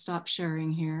 So I'll stop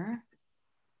sharing here.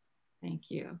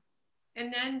 Thank you.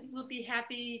 And then we'll be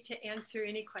happy to answer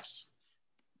any questions.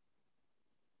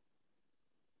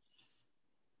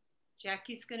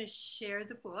 Jackie's going to share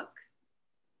the book.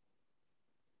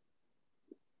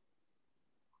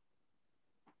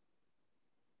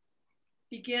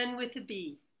 Begin with a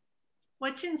bee.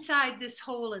 What's inside this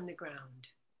hole in the ground?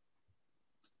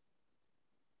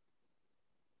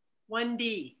 One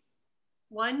bee,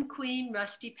 one queen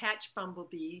rusty patch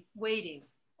bumblebee waiting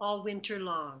all winter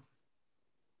long.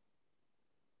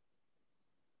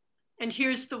 And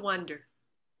here's the wonder.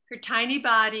 Her tiny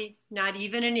body, not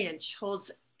even an inch, holds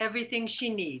everything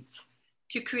she needs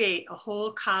to create a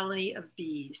whole colony of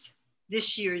bees,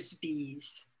 this year's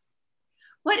bees.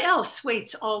 What else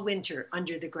waits all winter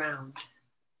under the ground?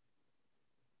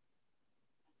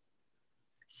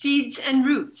 Seeds and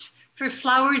roots for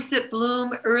flowers that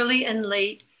bloom early and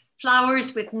late,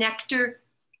 flowers with nectar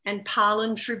and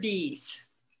pollen for bees.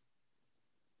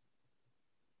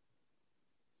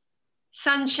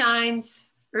 Sun shines,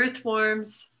 earth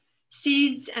warms,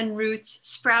 seeds and roots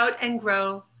sprout and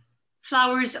grow,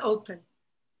 flowers open,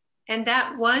 and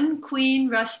that one queen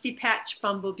rusty patch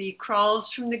bumblebee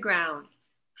crawls from the ground,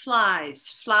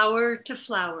 flies flower to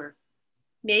flower,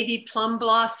 maybe plum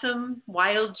blossom,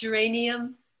 wild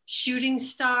geranium, shooting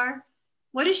star.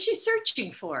 What is she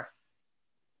searching for?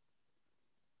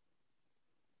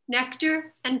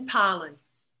 Nectar and pollen.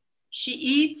 She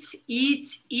eats,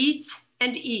 eats, eats,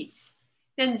 and eats,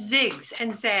 then zigs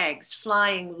and zags,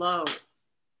 flying low.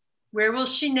 Where will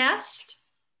she nest?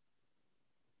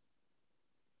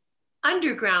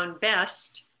 Underground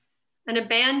best, an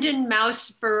abandoned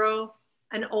mouse burrow,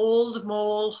 an old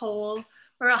mole hole,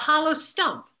 or a hollow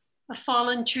stump, a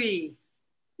fallen tree.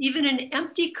 Even an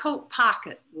empty coat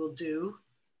pocket will do.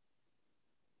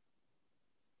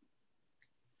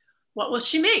 What will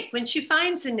she make when she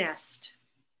finds a nest?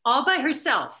 All by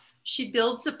herself, she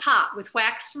builds a pot with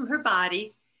wax from her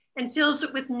body and fills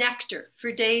it with nectar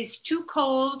for days too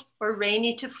cold or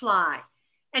rainy to fly,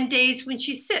 and days when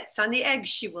she sits on the eggs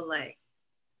she will lay.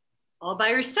 All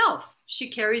by herself, she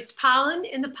carries pollen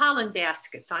in the pollen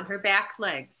baskets on her back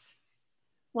legs.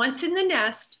 Once in the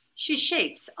nest, she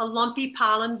shapes a lumpy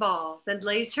pollen ball, then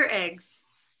lays her eggs,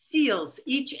 seals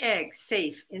each egg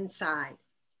safe inside.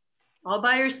 All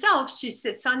by herself, she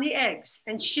sits on the eggs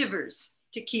and shivers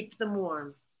to keep them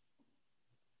warm.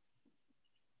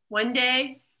 1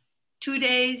 day, 2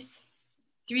 days,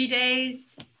 3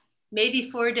 days, maybe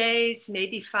 4 days,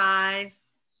 maybe 5.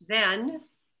 Then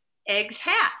eggs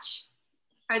hatch.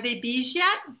 Are they bees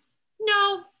yet?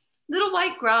 No, little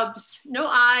white grubs, no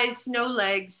eyes, no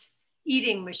legs,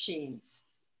 eating machines.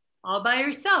 All by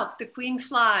herself, the queen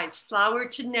flies, flower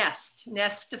to nest,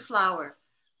 nest to flower,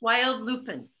 wild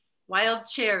lupin, wild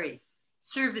cherry,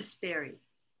 serviceberry,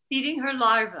 feeding her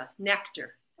larvae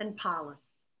nectar and pollen.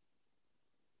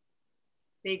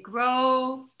 They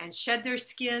grow and shed their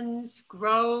skins,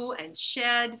 grow and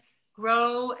shed,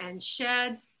 grow and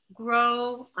shed,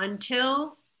 grow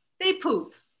until they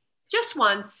poop, just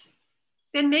once,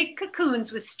 then make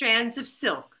cocoons with strands of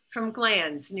silk from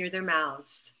glands near their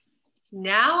mouths.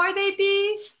 Now are they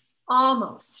bees?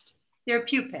 Almost. They're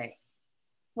pupae.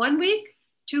 1 week,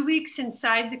 2 weeks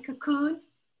inside the cocoon,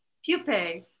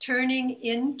 pupae turning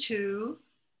into,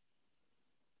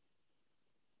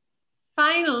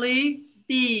 finally,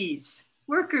 bees,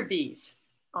 worker bees,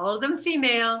 all of them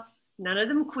female, none of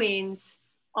them queens,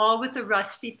 all with a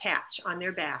rusty patch on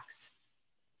their backs.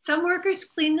 Some workers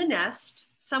clean the nest,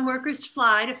 some workers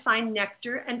fly to find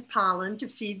nectar and pollen to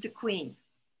feed the queen.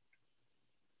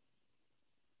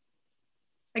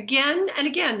 Again and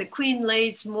again, the queen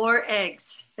lays more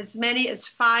eggs, as many as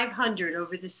 500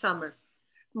 over the summer.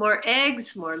 More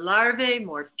eggs, more larvae,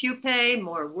 more pupae,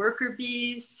 more worker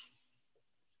bees.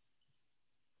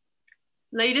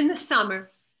 Late in the summer,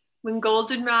 when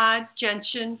goldenrod,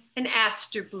 gentian, and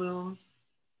aster bloom,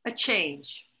 a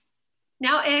change.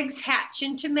 Now eggs hatch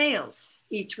into males,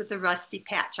 each with a rusty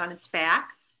patch on its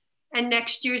back, and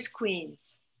next year's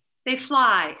queens. They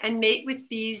fly and mate with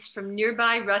bees from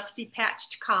nearby rusty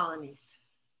patched colonies.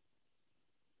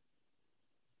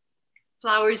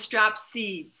 Flowers drop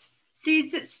seeds,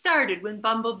 seeds that started when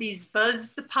bumblebees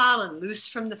buzzed the pollen loose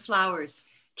from the flowers,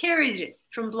 carried it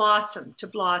from blossom to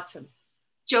blossom.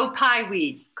 Joe pie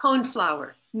weed,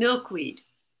 coneflower, milkweed.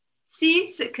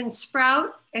 Seeds that can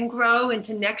sprout and grow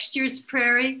into next year's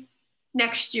prairie,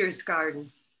 next year's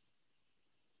garden.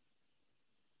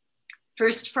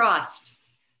 First frost.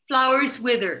 Flowers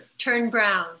wither, turn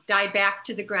brown, die back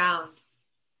to the ground.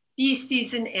 Bee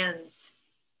season ends.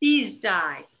 Bees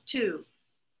die too.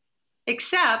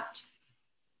 Except,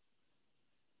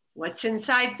 what's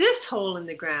inside this hole in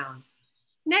the ground?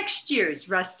 Next year's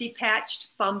rusty patched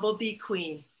bumblebee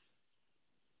queen.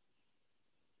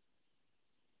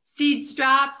 Seeds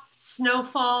drop, snow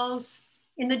falls.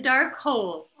 In the dark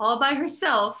hole, all by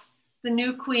herself, the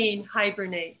new queen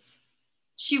hibernates.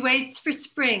 She waits for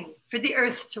spring, for the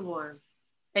earth to warm.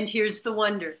 And here's the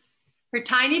wonder. Her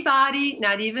tiny body,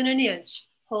 not even an inch,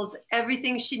 holds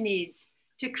everything she needs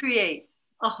to create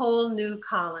a whole new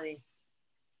colony.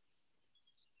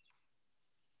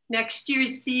 Next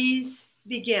year's bees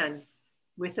begin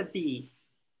with a bee.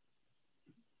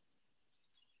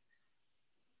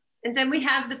 And then we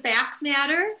have the back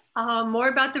matter, more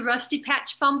about the rusty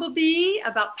patch bumblebee,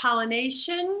 about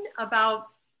pollination, about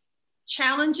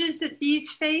challenges that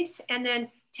bees face, and then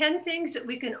 10 things that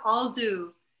we can all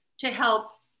do to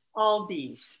help all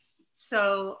bees.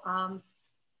 So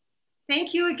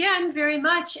thank you again very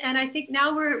much. And I think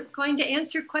now we're going to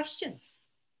answer questions.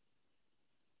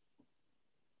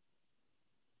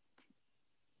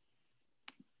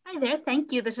 Hi there,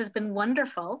 thank you. This has been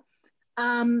wonderful.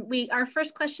 Our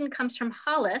first question comes from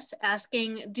Hollis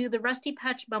asking, do the rusty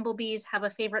patch bumblebees have a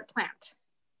favorite plant?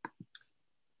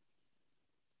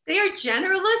 They are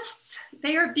generalists.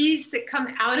 They are bees that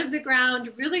come out of the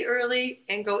ground really early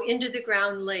and go into the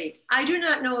ground late. I do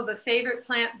not know of a favorite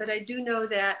plant, but I do know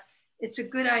that it's a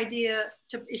good idea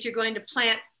to, if you're going to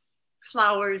plant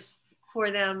flowers for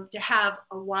them, to have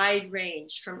a wide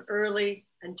range from early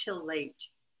until late.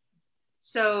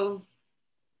 So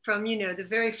from, you know, the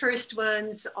very first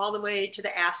ones all the way to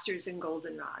the asters and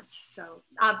goldenrods. So,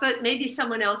 but maybe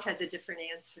someone else has a different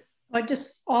answer. I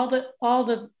just, all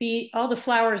the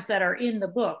flowers that are in the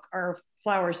book are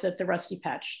flowers that the rusty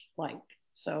patch liked.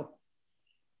 So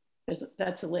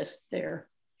that's a list there.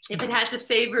 If it has a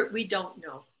favorite, we don't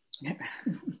know.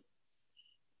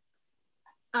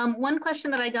 One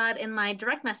question that I got in my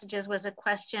direct messages was a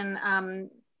question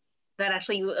that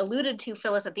actually you alluded to,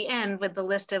 Phyllis, at the end with the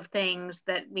list of things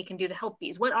that we can do to help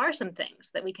bees. What are some things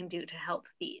that we can do to help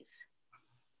bees?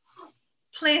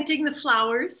 Planting the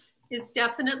flowers is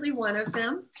definitely one of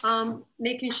them.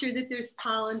 Making sure that there's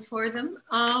pollen for them.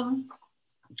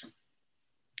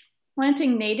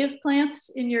 Planting native plants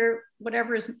in your,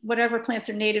 whatever plants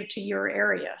are native to your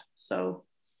area. So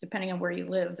depending on where you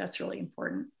live, that's really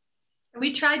important.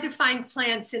 We tried to find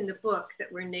plants in the book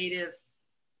that were native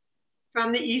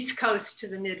from the East Coast to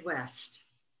the Midwest.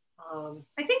 I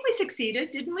think we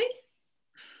succeeded, didn't we?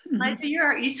 Mm-hmm. Liza, you're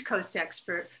our East Coast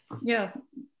expert. Yeah,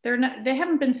 they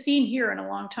haven't been seen here in a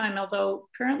long time, although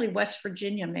apparently West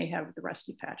Virginia may have the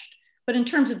rusty patched. But in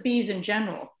terms of bees in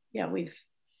general, yeah,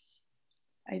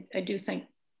 I do think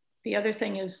the other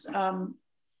thing is,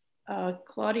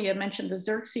 Claudia mentioned the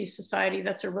Xerxes Society.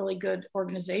 That's a really good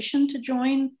organization to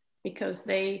join because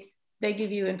they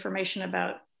give you information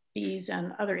about bees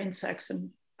and other insects and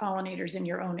pollinators in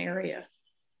your own area.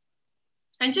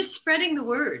 And just spreading the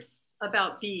word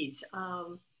about bees.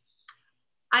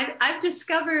 I've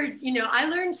discovered, you know, I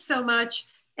learned so much,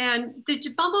 and the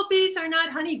bumblebees are not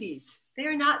honeybees. They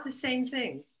are not the same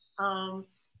thing.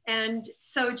 And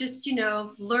so just, you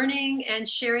know, learning and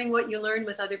sharing what you learn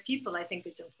with other people, I think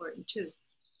is important too.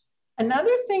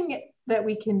 Another thing that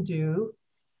we can do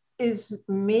is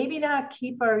maybe not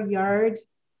keep our yard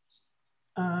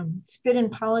spit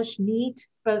and polish neat,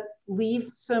 but leave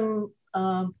some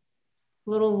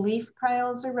little leaf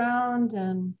piles around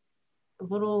and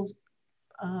little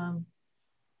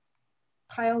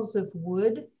piles of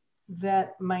wood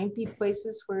that might be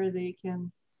places where they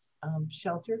can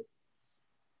shelter.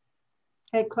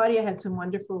 Hey, Claudia had some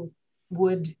wonderful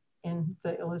wood in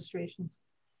the illustrations.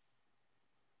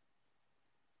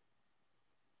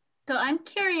 So I'm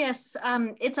curious,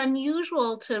 it's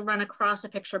unusual to run across a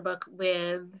picture book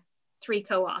with 3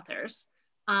 co-authors.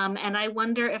 And I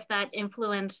wonder if that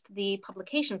influenced the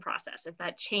publication process, if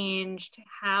that changed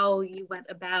how you went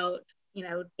about, you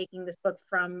know, taking this book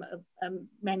from a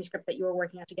manuscript that you were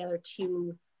working on together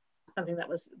to something that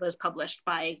was published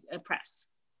by a press.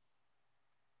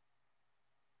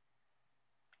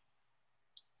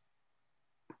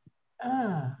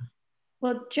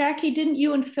 Well, Jackie, didn't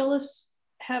you and Phyllis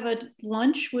have a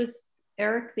lunch with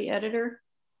Eric, the editor?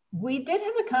 We did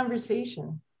have a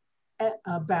conversation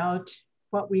about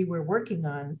what we were working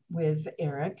on with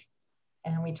Eric.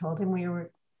 And we told him we were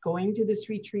going to this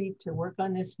retreat to work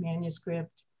on this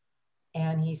manuscript.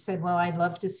 And he said, well, I'd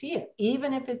love to see it.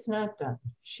 Even if it's not done,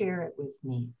 share it with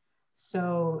me.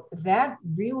 So that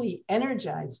really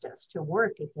energized us to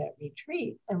work at that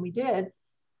retreat. And we did.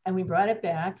 And we brought it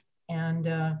back,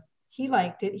 and he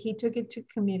liked it. He took it to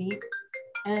committee,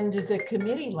 and the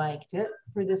committee liked it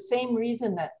for the same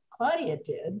reason that Claudia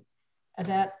did,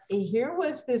 that here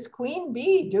was this queen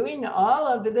bee doing all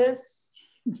of this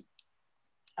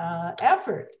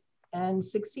effort and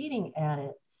succeeding at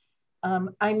it.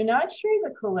 I'm not sure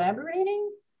the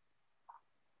collaborating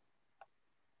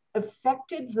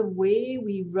affected the way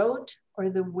we wrote or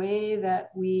the way that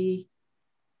we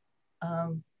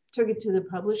took it to the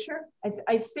publisher.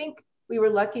 I think we were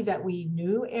lucky that we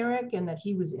knew Eric and that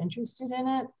he was interested in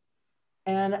it.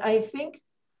 And I think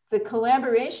the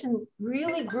collaboration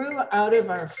really grew out of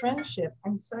our friendship.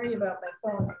 I'm sorry about my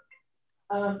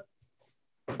phone.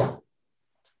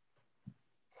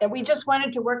 And we just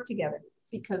wanted to work together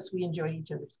because we enjoyed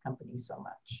each other's company so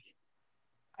much.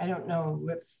 I don't know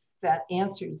if that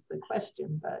answers the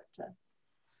question, but.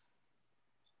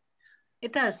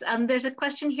 It does. There's a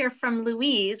question here from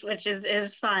Louise, which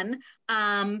is fun.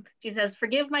 She says,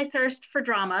 forgive my thirst for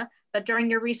drama, but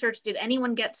during your research, did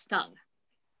anyone get stung?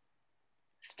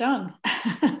 Stung?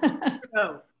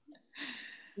 No.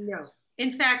 No.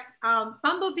 In fact,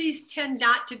 bumblebees tend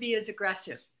not to be as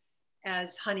aggressive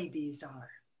as honeybees are.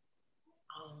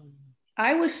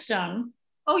 I was stung.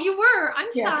 Oh, you were?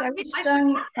 I'm sorry. I was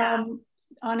stung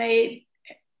on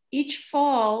each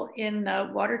fall in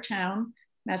Watertown,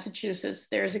 Massachusetts.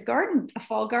 There's a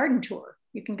fall garden tour.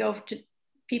 You can go to,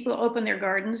 people open their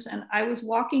gardens, and I was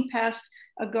walking past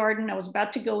a garden. I was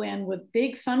about to go in with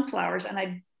big sunflowers, and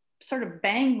I sort of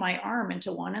banged my arm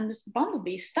into one, and this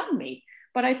bumblebee stung me.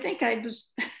 But I think I was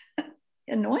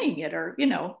annoying it, or, you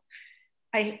know,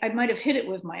 I might have hit it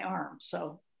with my arm.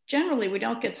 So generally we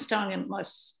don't get stung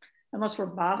unless we're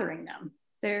bothering them.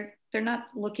 They're not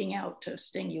looking out to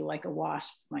sting you like a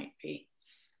wasp might be.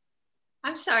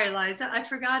 I'm sorry, Liza, I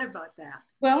forgot about that.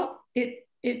 Well, it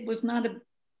was not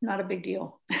a big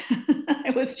deal.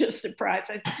 I was just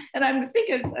surprised. I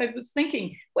was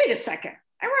thinking, wait a second,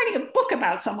 I'm writing a book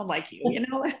about someone like you, you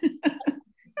know?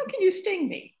 How can you sting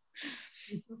me?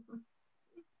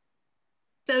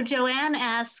 So Joanne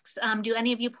asks, do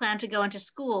any of you plan to go into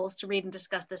schools to read and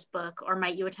discuss this book, or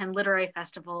might you attend literary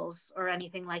festivals or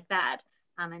anything like that?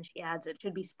 And she adds, it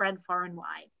should be spread far and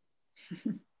wide.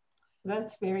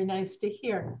 That's very nice to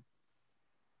hear.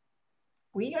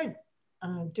 We are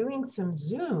doing some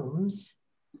Zooms,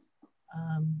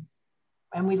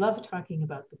 and we love talking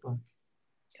about the book.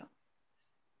 Yeah.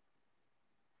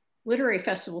 Literary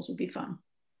festivals would be fun.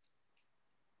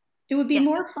 It would be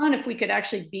more fun if we could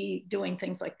actually be doing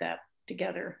things like that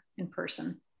together in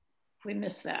person. We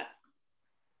miss that.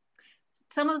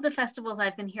 Some of the festivals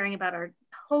I've been hearing about are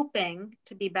hoping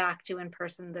to be back to in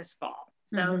person this fall.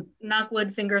 So knock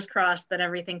wood, fingers crossed that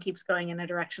everything keeps going in a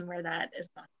direction where that is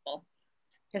possible.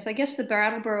 Yes, I guess the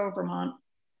Brattleboro, Vermont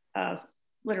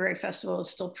Literary Festival is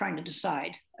still trying to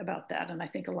decide about that. And I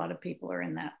think a lot of people are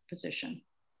in that position.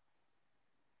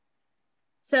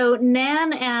 So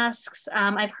Nan asks,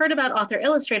 I've heard about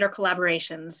author-illustrator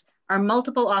collaborations. Are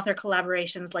multiple author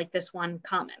collaborations like this one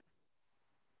common?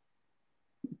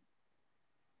 I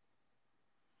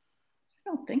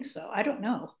don't think so. I don't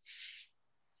know.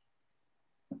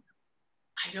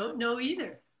 I don't know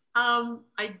either.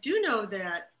 I do know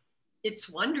that it's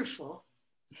wonderful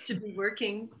to be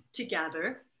working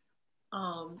together.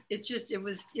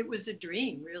 It was a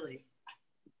dream, really.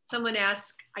 Someone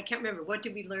asked, I can't remember, what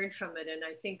did we learn from it? And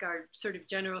I think our sort of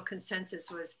general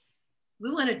consensus was,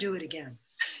 we want to do it again.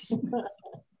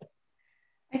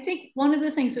 I think one of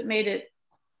the things that made it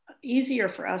easier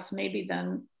for us maybe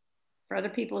than for other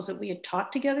people is that we had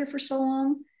taught together for so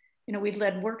long. You know, we'd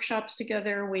led workshops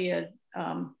together. We had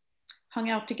hung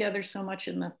out together so much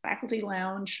in the faculty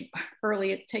lounge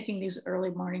taking these early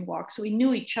morning walks. So we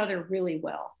knew each other really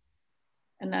well.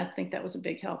 And I think that was a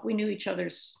big help. We knew each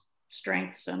other's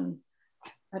strengths and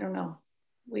I don't know.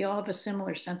 We all have a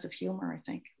similar sense of humor, I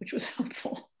think, which was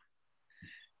helpful.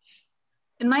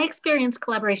 In my experience,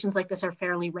 collaborations like this are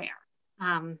fairly rare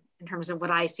in terms of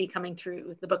what I see coming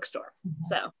through the bookstore. Mm-hmm.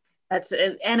 So that's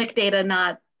anecdata,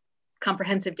 not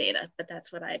comprehensive data, but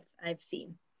that's what I've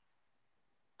seen.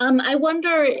 I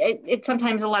wonder, it's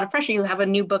sometimes a lot of pressure. You have a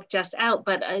new book just out,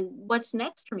 but what's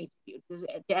next for me? Do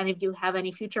any of you have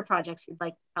any future projects you'd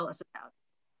like to tell us about?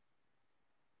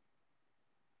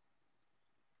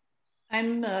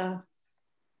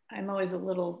 I'm always a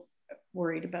little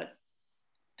worried about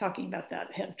talking about that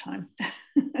ahead of time.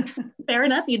 Fair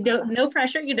enough. You don't, no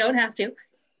pressure. You don't have to.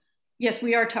 Yes,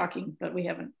 we are talking, but we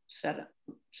haven't said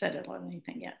it on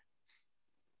anything yet.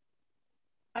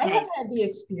 I have had the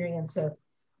experience of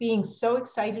being so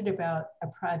excited about a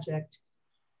project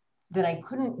that I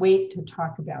couldn't wait to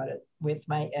talk about it with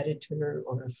my editor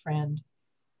or a friend.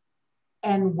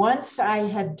 And once I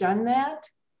had done that,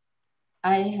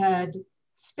 I had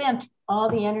spent all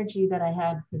the energy that I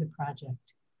had for the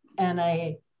project. And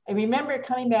I remember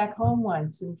coming back home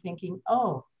once and thinking,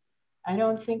 oh, I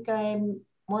don't think I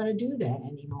want to do that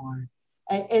anymore.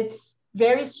 It's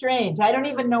very strange. I don't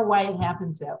even know why it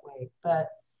happens that way, but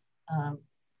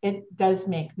it does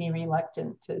make me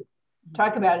reluctant to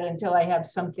talk about it until I have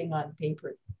something on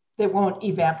paper that won't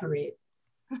evaporate.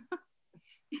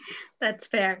 That's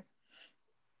fair.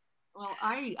 Well,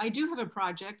 I do have a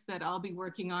project that I'll be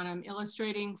working on. I'm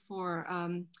illustrating for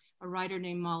a writer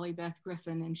named Molly Beth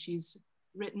Griffin, and she's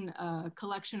written a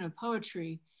collection of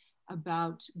poetry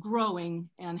about growing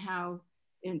and how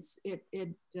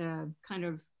it kind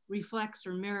of reflects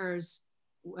or mirrors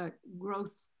what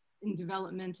growth and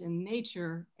development in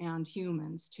nature and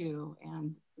humans too.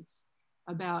 And it's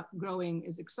about growing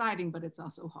is exciting, but it's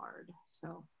also hard.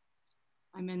 So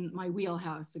I'm in my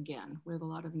wheelhouse again with a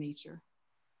lot of nature.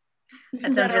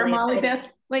 Isn't that our Molly Beth?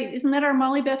 Wait, isn't that our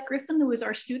Molly Beth Griffin who was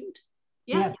our student?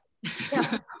 Yes.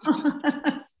 Yeah.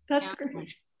 That's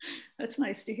great. That's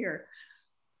nice to hear.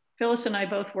 Phyllis and I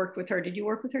both worked with her. Did you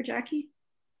work with her, Jackie?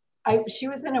 She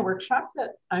was in a workshop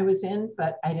that I was in,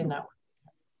 but I did not work with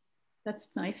her. That's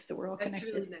nice that we're all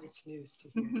connected. That's really nice news to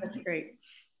hear. That's great.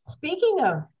 Speaking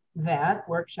of that,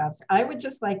 workshops, I would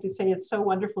just like to say it's so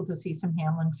wonderful to see some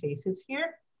Hamlin faces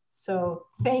here. So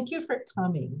thank you for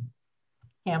coming,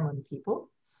 Hamlin people.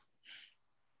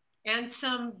 And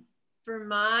some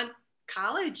Vermont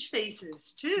college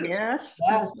faces too. Yes,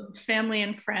 family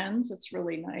and friends. It's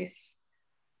really nice.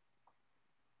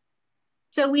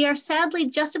 So we are sadly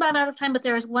just about out of time, but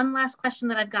there is one last question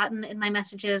that I've gotten in my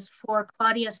messages for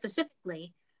Claudia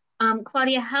specifically.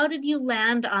 Claudia, how did you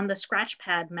land on the scratch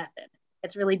pad method?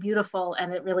 It's really beautiful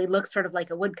and it really looks sort of like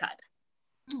a woodcut.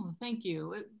 Oh, thank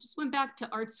you. It just went back to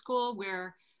art school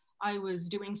where I was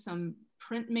doing some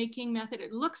printmaking method.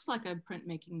 It looks like a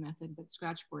printmaking method, but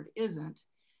scratchboard isn't.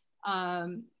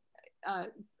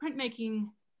 Printmaking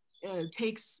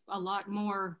takes a lot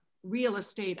more real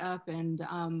estate up, and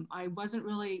I wasn't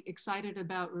really excited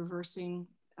about reversing.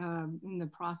 In the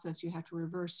process, you have to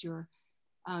reverse your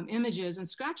images, and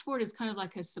scratchboard is kind of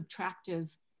like a subtractive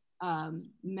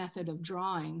method of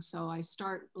drawing. So I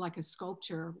start like a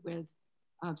sculpture with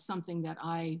something that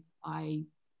I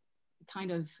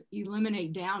kind of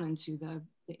eliminate down into the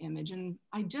image, and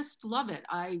I just love it.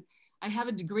 I have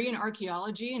a degree in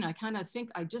archaeology, and I kind of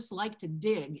think I just like to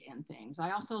dig in things.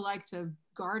 I also like to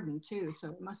garden too,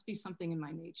 so it must be something in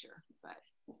my nature. But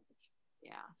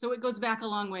yeah, so it goes back a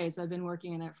long ways. I've been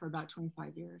working in it for about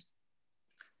 25 years.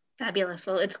 Fabulous.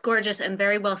 Well, it's gorgeous and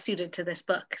very well suited to this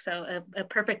book. So a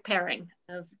perfect pairing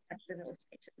of text and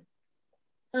illustration.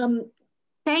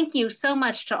 Thank you so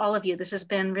much to all of you. This has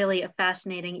been really a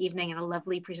fascinating evening and a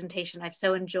lovely presentation. I've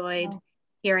so enjoyed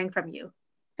hearing from you.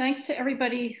 Thanks to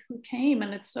everybody who came,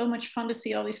 and it's so much fun to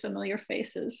see all these familiar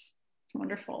faces. It's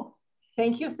wonderful.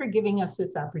 Thank you for giving us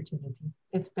this opportunity.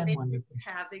 It's been wonderful. Thank you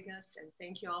for having us, and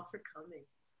thank you all for coming.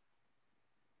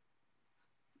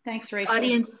 Thanks, Rachel.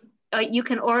 Audience, you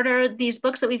can order these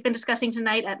books that we've been discussing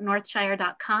tonight at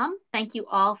northshire.com. Thank you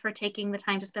all for taking the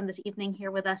time to spend this evening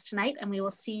here with us tonight, and we will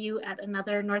see you at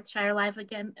another Northshire Live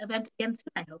event again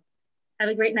soon, I hope. Have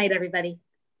a great night, everybody.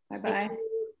 Bye-bye.